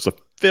to occur. It's the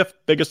fifth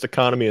biggest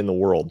economy in the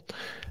world,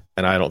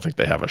 and I don't think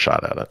they have a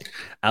shot at it.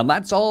 And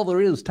that's all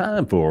there is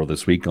time for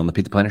this week on the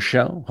Pete the Planner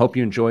Show. Hope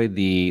you enjoyed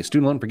the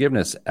student loan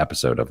forgiveness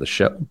episode of the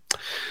show.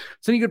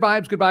 Sending good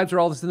vibes. Good vibes are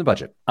all this in the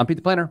budget. I'm Pete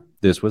the Planner.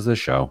 This was the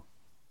show.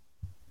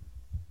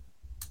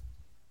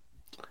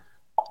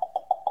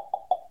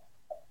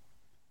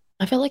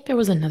 I feel like there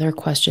was another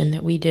question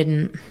that we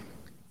didn't.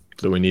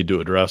 That we need to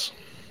address.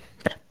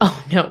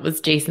 Oh, no, it was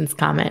Jason's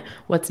comment.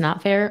 What's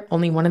not fair?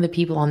 Only one of the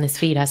people on this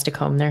feed has to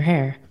comb their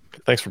hair.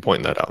 Thanks for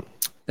pointing that out.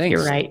 Thanks.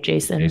 You're right,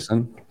 Jason.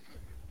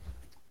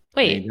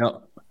 Wait. Hey,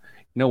 you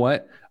know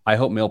what? I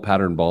hope male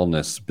pattern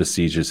baldness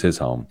besieges his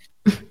home.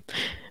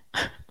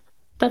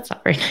 That's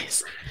not very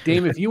nice.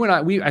 Dave, if you and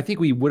I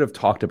think we would have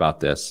talked about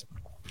this.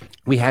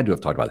 We had to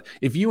have talked about it.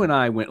 If you and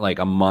I went like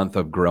a month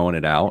of growing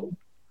it out,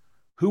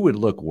 who would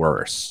look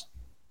worse?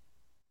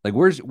 Like,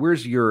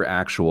 where's your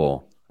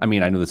actual? I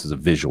mean, I know this is a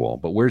visual,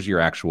 but where's your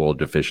actual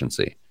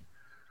deficiency?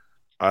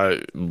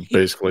 I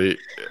basically,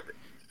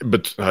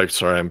 but I'm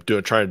sorry,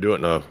 trying to do it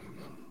in a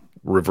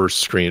reverse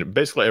screen.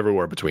 Basically,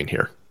 everywhere between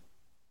here.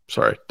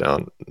 Sorry,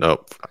 down.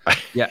 Nope.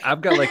 Yeah,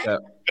 I've got like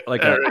a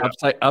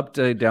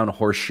upside down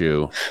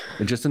horseshoe,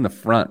 and just in the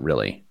front,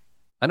 really.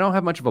 I don't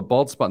have much of a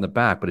bald spot in the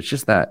back, but it's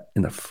just that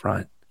in the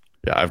front.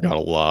 Yeah, I've got a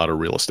lot of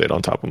real estate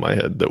on top of my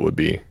head that would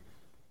be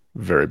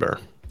very bare.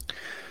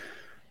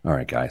 All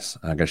right, guys,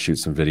 I got to shoot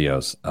some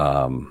videos.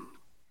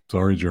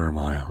 Sorry,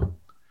 Jeremiah.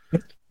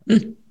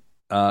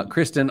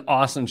 Kristen,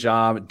 awesome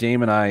job.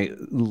 Dame and I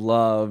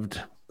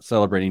loved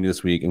celebrating you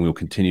this week, and we will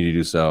continue to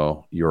do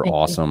so. You're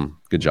awesome.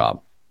 Good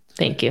job.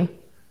 Thank you.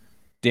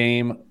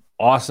 Dame,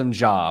 awesome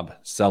job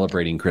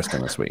celebrating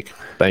Kristen this week.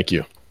 Thank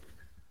you.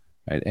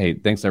 All right, hey,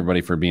 thanks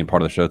everybody for being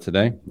part of the show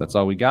today. That's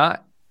all we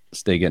got.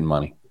 Stay getting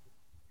money.